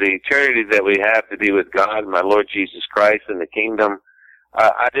remember, the eternity that we have to be with God, my Lord Jesus Christ, and the kingdom,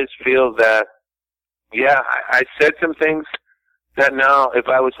 I just feel that, I said some things that now, if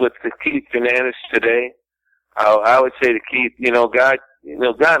I was with Keith Hernandez today, I would say to Keith,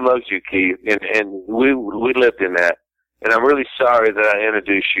 God loves you, Keith, and we lived in that. And I'm really sorry that I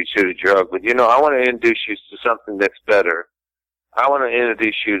introduced you to the drug, but I want to introduce you to something that's better. I want to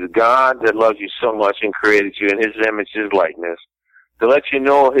introduce you to God that loves you so much and created you in His image, His likeness. to let you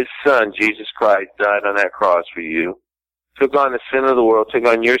know his son, Jesus Christ, died on that cross for you, took on the sin of the world, took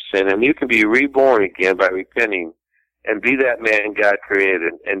on your sin, and you can be reborn again by repenting and be that man God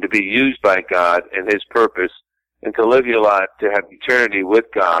created and to be used by God and his purpose and to live your life to have eternity with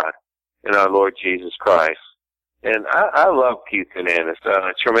God and our Lord Jesus Christ. And I love Keith Hernandez,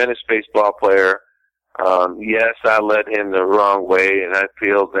 a tremendous baseball player. Yes, I led him the wrong way, and I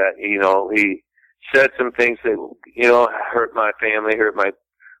feel that, he said some things that, hurt my family, hurt my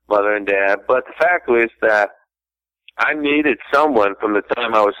mother and dad. But the fact was that I needed someone from the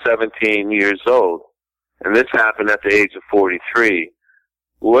time I was 17 years old. And this happened at the age of 43.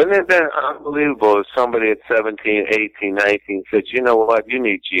 Wouldn't it have been unbelievable if somebody at 17, 18, 19 said, you know what, you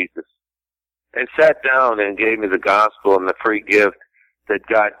need Jesus? And sat down and gave me the gospel and the free gift that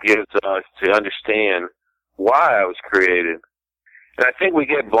God gives us to understand why I was created. And I think we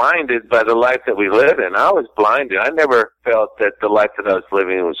get blinded by the life that we live in. I was blinded. I never felt that the life that I was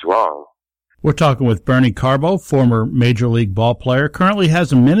living was wrong. We're talking with Bernie Carbo, former Major League ball player, currently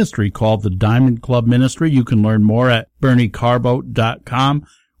has a ministry called the Diamond Club Ministry. You can learn more at BernieCarbo.com.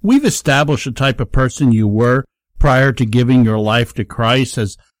 We've established the type of person you were prior to giving your life to Christ.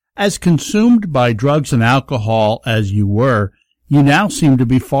 As consumed by drugs and alcohol as you were, you now seem to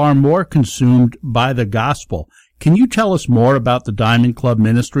be far more consumed by the gospel. Can you tell us more about the Diamond Club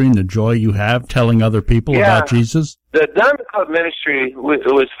Ministry and the joy you have telling other people about Jesus? The Diamond Club Ministry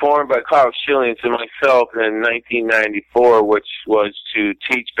was formed by Carl Schillings and myself in 1994, which was to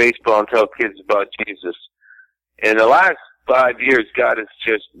teach baseball and tell kids about Jesus. In the last 5 years, God has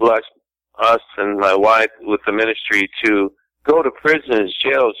just blessed us and my wife with the ministry to go to prisons,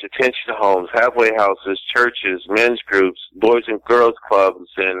 jails, detention homes, halfway houses, churches, men's groups, boys and girls clubs,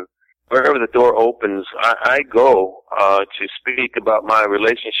 and wherever the door opens, I go to speak about my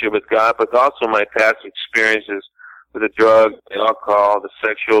relationship with God, but also my past experiences with the drugs, the alcohol, the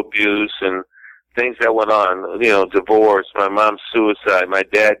sexual abuse, and things that went on. Divorce, my mom's suicide, my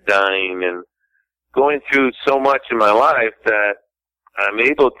dad dying, and going through so much in my life that I'm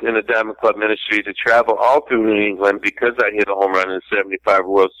able in the Diamond Club Ministry to travel all through New England because I hit a home run in the 75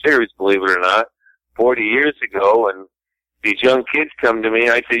 World Series, believe it or not, 40 years ago, and these young kids come to me.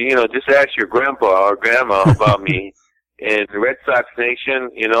 I say, just ask your grandpa or grandma about me. In the Red Sox Nation,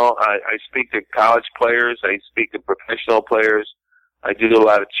 I speak to college players. I speak to professional players. I do a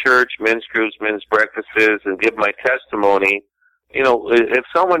lot of church, men's groups, men's breakfasts, and give my testimony. If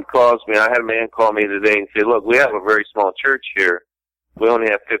someone calls me, I had a man call me today and say, look, we have a very small church here. We only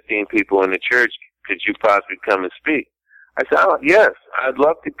have 15 people in the church. Could you possibly come and speak? I said, yes, I'd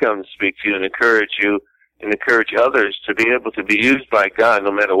love to come and speak to you and encourage you and encourage others to be able to be used by God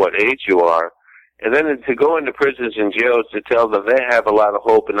no matter what age you are. And then to go into prisons and jails to tell them they have a lot of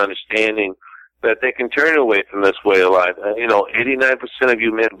hope and understanding that they can turn away from this way of life. 89% of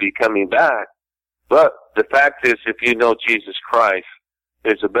you men will be coming back. But the fact is, if you know Jesus Christ,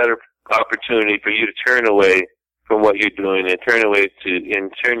 there's a better opportunity for you to turn away from what you're doing and turn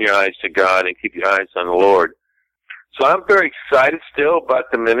your eyes to God and keep your eyes on the Lord. So I'm very excited still about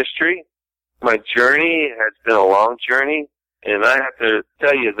the ministry. My journey has been a long journey, and I have to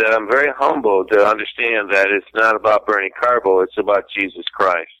tell you that I'm very humbled to understand that it's not about Bernie Carbo, it's about Jesus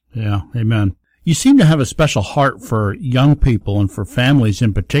Christ. Yeah, amen. You seem to have a special heart for young people and for families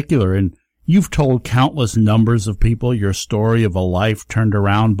in particular, and you've told countless numbers of people your story of a life turned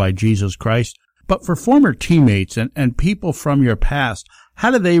around by Jesus Christ. But for former teammates and people from your past, how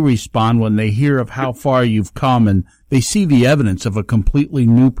do they respond when they hear of how far you've come and they see the evidence of a completely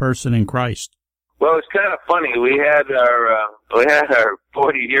new person in Christ? Well, it's kind of funny. We had our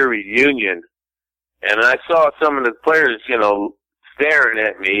 40-year reunion, and I saw some of the players, staring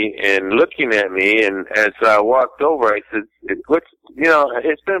at me and looking at me. And as I walked over, I said,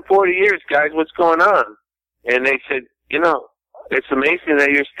 it's been 40 years, guys. What's going on? And they said, it's amazing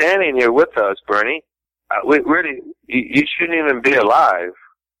that you're standing here with us, Bernie. You shouldn't even be alive.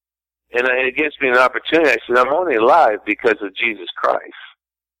 And it gives me an opportunity. I said, I'm only alive because of Jesus Christ.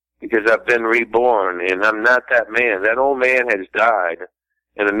 Because I've been reborn, and I'm not that man. That old man has died,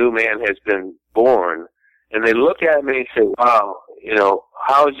 and a new man has been born. And they look at me and say, wow,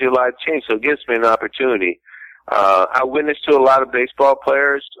 how has your life changed? So it gives me an opportunity. I witness to a lot of baseball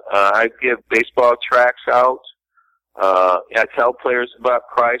players. I give baseball tracts out. I tell players about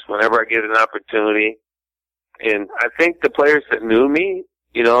Christ whenever I get an opportunity. And I think the players that knew me,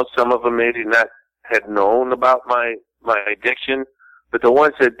 some of them maybe not had known about my addiction, but the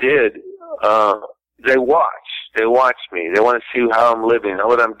ones that did, they watch me. They want to see how I'm living,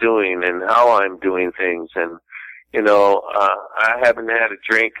 what I'm doing, and how I'm doing things. And, I haven't had a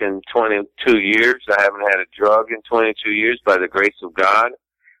drink in 22 years. I haven't had a drug in 22 years by the grace of God.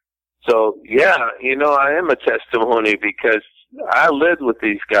 So, yeah, I am a testimony because I lived with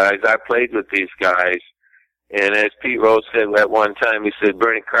these guys. I played with these guys. And as Pete Rose said at one time, he said,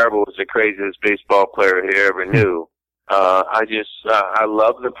 Bernie Carbo was the craziest baseball player he ever knew. I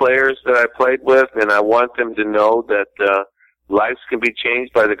love the players that I played with, and I want them to know that lives can be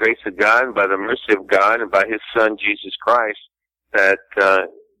changed by the grace of God and by the mercy of God and by His Son, Jesus Christ, that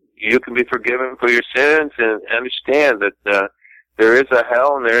you can be forgiven for your sins and understand that there is a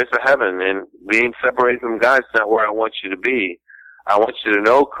hell and there is a heaven, and being separated from God is not where I want you to be. I want you to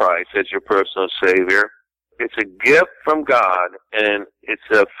know Christ as your personal Savior. It's a gift from God, and it's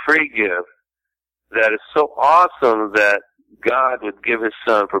a free gift that is so awesome that God would give His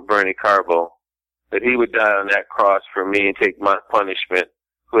Son for Bernie Carbo, that He would die on that cross for me and take my punishment,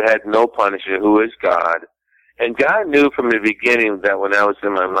 who had no punishment, who is God. And God knew from the beginning that when I was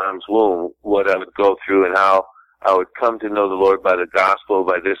in my mom's womb, what I would go through and how I would come to know the Lord by the gospel,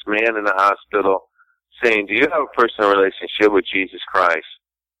 by this man in the hospital saying, do you have a personal relationship with Jesus Christ?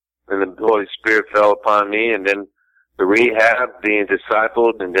 And the Holy Spirit fell upon me, and then the rehab, being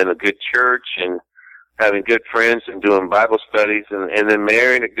discipled, and then a good church, and having good friends and doing Bible studies, and then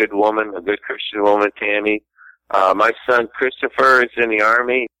marrying a good woman, a good Christian woman, Tammy. My son Christopher is in the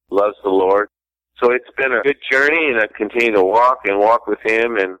Army, loves the Lord. So it's been a good journey, and I continue to walk with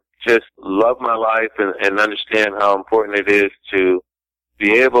him and just love my life and understand how important it is to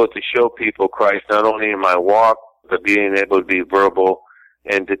be able to show people Christ, not only in my walk, but being able to be verbal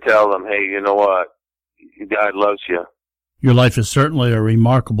and to tell them, hey, you know what? God loves you. Your life is certainly a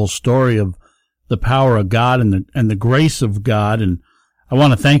remarkable story of the power of God and the grace of God. And I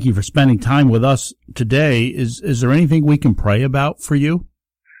want to thank you for spending time with us today. Is there anything we can pray about for you?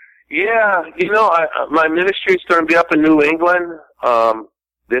 Yeah, my ministry is going to be up in New England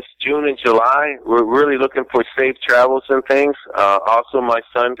this June and July. We're really looking for safe travels and things. Also, my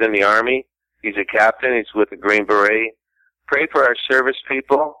son's in the Army. He's a captain. He's with the Green Beret. Pray for our service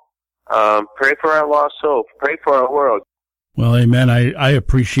people. Pray for our lost souls. Pray for our world. Well, amen. I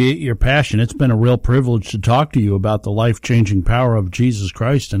appreciate your passion. It's been a real privilege to talk to you about the life-changing power of Jesus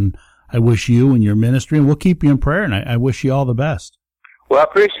Christ, and I wish you and your ministry, and we'll keep you in prayer, and I wish you all the best. Well, I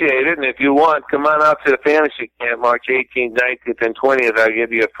appreciate it, and if you want, come on out to the fantasy camp March 18th, 19th, and 20th. I'll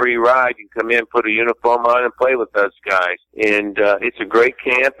give you a free ride. You can come in, put a uniform on, and play with us guys. And it's a great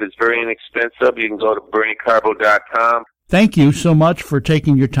camp. It's very inexpensive. You can go to BernieCarbo.com. Thank you so much for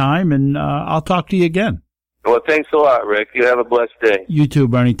taking your time, and I'll talk to you again. Well, thanks a lot, Rick. You have a blessed day. You too,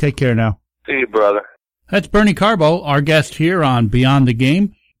 Bernie. Take care now. See you, brother. That's Bernie Carbo, our guest here on Beyond the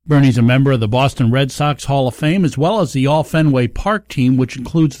Game. Bernie's a member of the Boston Red Sox Hall of Fame, as well as the All-Fenway Park team, which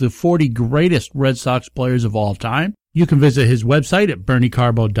includes the 40 greatest Red Sox players of all time. You can visit his website at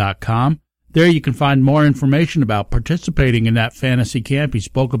BernieCarbo.com. There you can find more information about participating in that fantasy camp he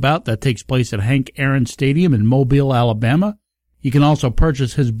spoke about that takes place at Hank Aaron Stadium in Mobile, Alabama. You can also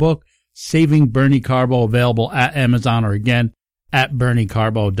purchase his book, Saving Bernie Carbo, available at Amazon or again at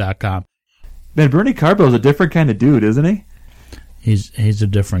BernieCarbo.com. Man, Bernie Carbo's a different kind of dude, isn't he? He's a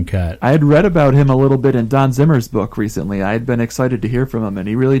different cat. I had read about him a little bit in Don Zimmer's book recently. I had been excited to hear from him, and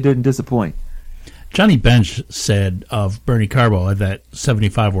he really didn't disappoint. Johnny Bench said of Bernie Carbo at that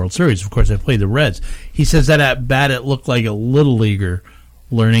 75 World Series, of course, I played the Reds, he says that at bat it looked like a little leaguer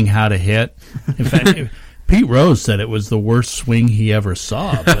learning how to hit. In fact, Pete Rose said it was the worst swing he ever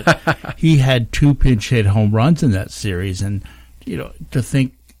saw, but he had 2 pinch hit home runs in that series, and to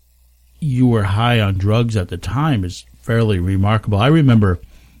think you were high on drugs at the time is fairly remarkable. I remember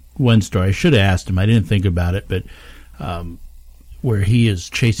one story. I should have asked him. I didn't think about it, but where he is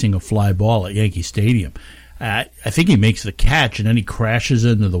chasing a fly ball at Yankee Stadium. I think he makes the catch, and then he crashes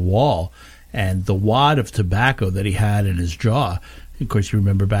into the wall, and the wad of tobacco that he had in his jaw, of course, you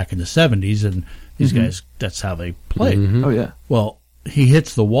remember back in the 70s, and these guys, that's how they played. Mm-hmm. Oh, yeah. Well, he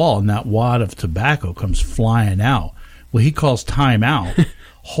hits the wall, and that wad of tobacco comes flying out. Well, he calls timeout,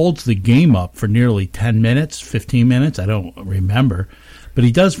 holds the game up for nearly 10 minutes, 15 minutes, I don't remember. But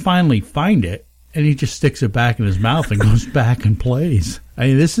he does finally find it, and he just sticks it back in his mouth and goes back and plays. I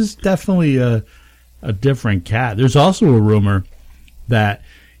mean, this is definitely a different cat. There's also a rumor that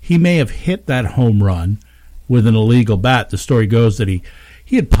he may have hit that home run with an illegal bat. The story goes that he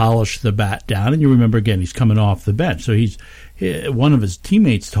had polished the bat down, and you remember, again, he's coming off the bench. So one of his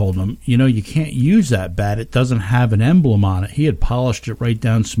teammates told him, you can't use that bat. It doesn't have an emblem on it. He had polished it right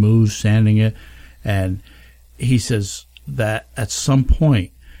down smooth, sanding it, and he says that at some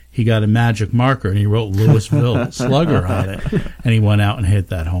point he got a magic marker and he wrote Louisville Slugger on it, and he went out and hit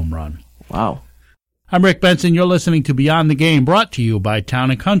that home run. Wow. I'm Rick Benson. You're listening to Beyond the Game, brought to you by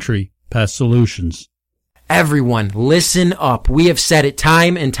Town & Country Pest Solutions. Everyone, listen up. We have said it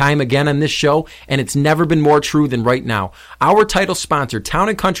time and time again on this show, and it's never been more true than right now. Our title sponsor,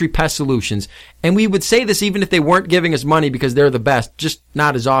 Town & Country Pest Solutions, and we would say this even if they weren't giving us money because they're the best, just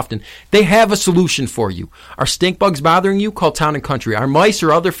not as often. They have a solution for you. Are stink bugs bothering you? Call Town & Country. Are mice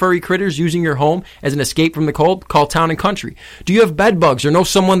or other furry critters using your home as an escape from the cold? Call Town & Country. Do you have bed bugs or know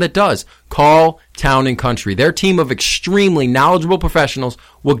someone that does? Call Town & Country. Their team of extremely knowledgeable professionals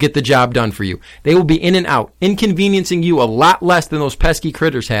will get the job done for you. They will be in and out, inconveniencing you a lot less than those pesky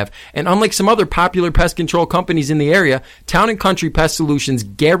critters have. And unlike some other popular pest control companies in the area, Town & Country Pest Solutions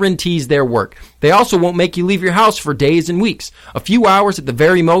guarantees their work. They also won't make you leave your house for days and weeks. A few hours at the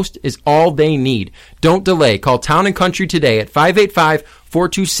very most is all they need. Don't delay. Call Town & Country today at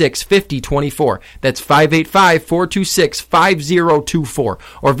 585-426-5024. That's 585-426-5024.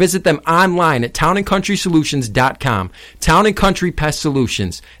 Or visit them online at townandcountrysolutions.com. Town & Country Pest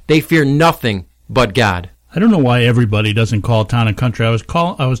Solutions. They fear nothing but God. I don't know why everybody doesn't call Town & Country. I was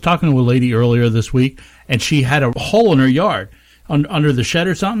talking to a lady earlier this week, and she had a hole in her yard under the shed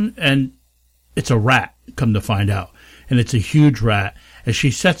or something, and it's a rat, come to find out. And it's a huge rat. And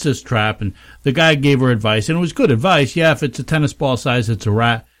she sets this trap, and the guy gave her advice, and it was good advice. Yeah, if it's a tennis ball size, it's a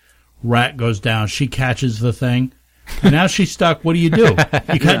rat. Rat goes down. She catches the thing. And now she's stuck. What do? You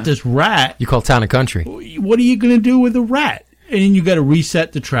got this rat. You call Town & Country. What are you going to do with a rat? And you got to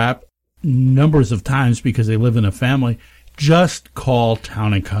reset the trap numbers of times because they live in a family. Just call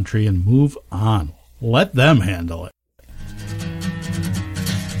Town & Country and move on. Let them handle it.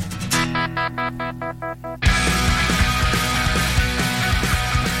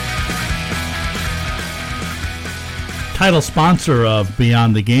 Title sponsor of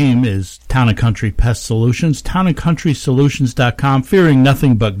Beyond the Game is Town & Country Pest Solutions, townandcountrysolutions.com, fearing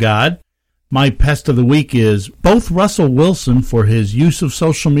nothing but God. My pest of the week is both Russell Wilson for his use of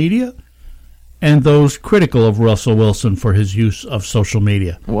social media and those critical of Russell Wilson for his use of social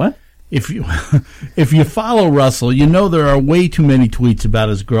media. What? If you follow Russell, you know there are way too many tweets about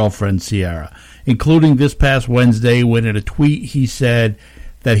his girlfriend, Ciara, including this past Wednesday when in a tweet he said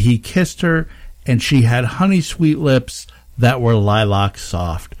that he kissed her and she had honey sweet lips that were lilac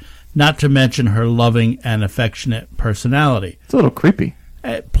soft, not to mention her loving and affectionate personality. It's a little creepy.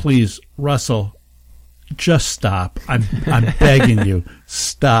 Please, Russell, just stop. I'm begging you,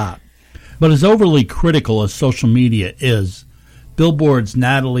 stop. But as overly critical as social media is, Billboard's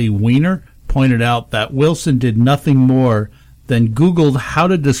Natalie Weiner pointed out that Wilson did nothing more than Googled how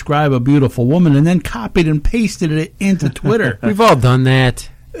to describe a beautiful woman and then copied and pasted it into Twitter. We've all done that.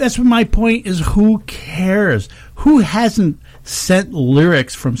 That's what my point is. Who cares? Who hasn't sent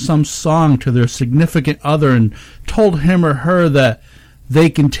lyrics from some song to their significant other and told him or her that they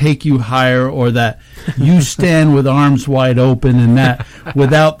can take you higher or that you stand with arms wide open and that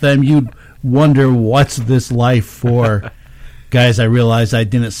without them you'd wonder what's this life for? Guys, I realize I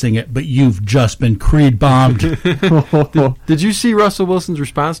didn't sing it, but you've just been Creed bombed. Did you see Russell Wilson's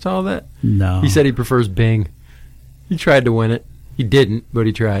response to all that? No. He said he prefers Bing. He tried to win it. He didn't, but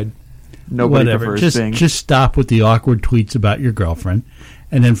he tried. Nobody Whatever. prefers Bing. Just stop with the awkward tweets about your girlfriend.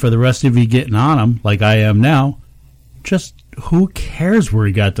 And then for the rest of you getting on them, like I am now, just who cares where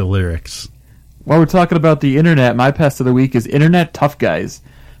he got the lyrics? While we're talking about the internet, my pest of the week is Internet Tough Guys.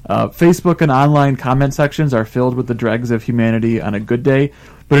 Facebook and online comment sections are filled with the dregs of humanity on a good day,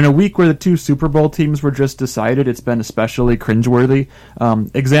 but in a week where the two Super Bowl teams were just decided, it's been especially cringeworthy.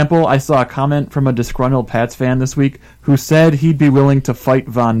 Example, I saw a comment from a disgruntled Pats fan this week who said he'd be willing to fight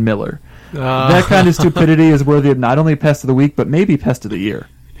Von Miller. That kind of stupidity is worthy of not only pest of the week, but maybe pest of the year.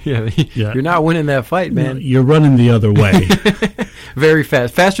 Yeah, you're not winning that fight, man. You're running the other way. Very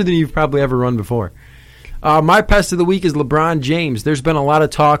fast. Faster than you've probably ever run before. My pest of the week is LeBron James. There's been a lot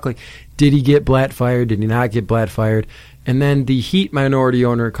of talk, like, did he get Blatt fired? Did he not get Blatt fired? And then the Heat minority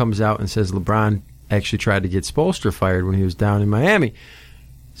owner comes out and says LeBron actually tried to get Spoelstra fired when he was down in Miami.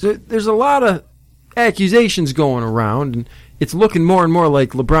 So there's a lot of accusations going around, and it's looking more and more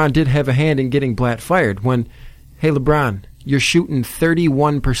like LeBron did have a hand in getting Blatt fired when, hey, LeBron, you're shooting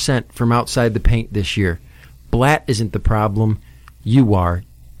 31% from outside the paint this year. Blatt isn't the problem. You are.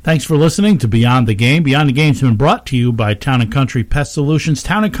 Thanks for listening to Beyond the Game. Beyond the Game's been brought to you by Town & Country Pest Solutions,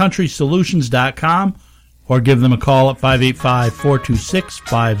 townandcountrysolutions.com, or give them a call at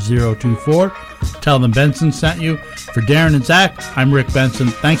 585-426-5024. Tell them Benson sent you. For Darren and Zach, I'm Rick Benson.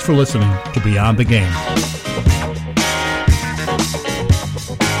 Thanks for listening to Beyond the Game.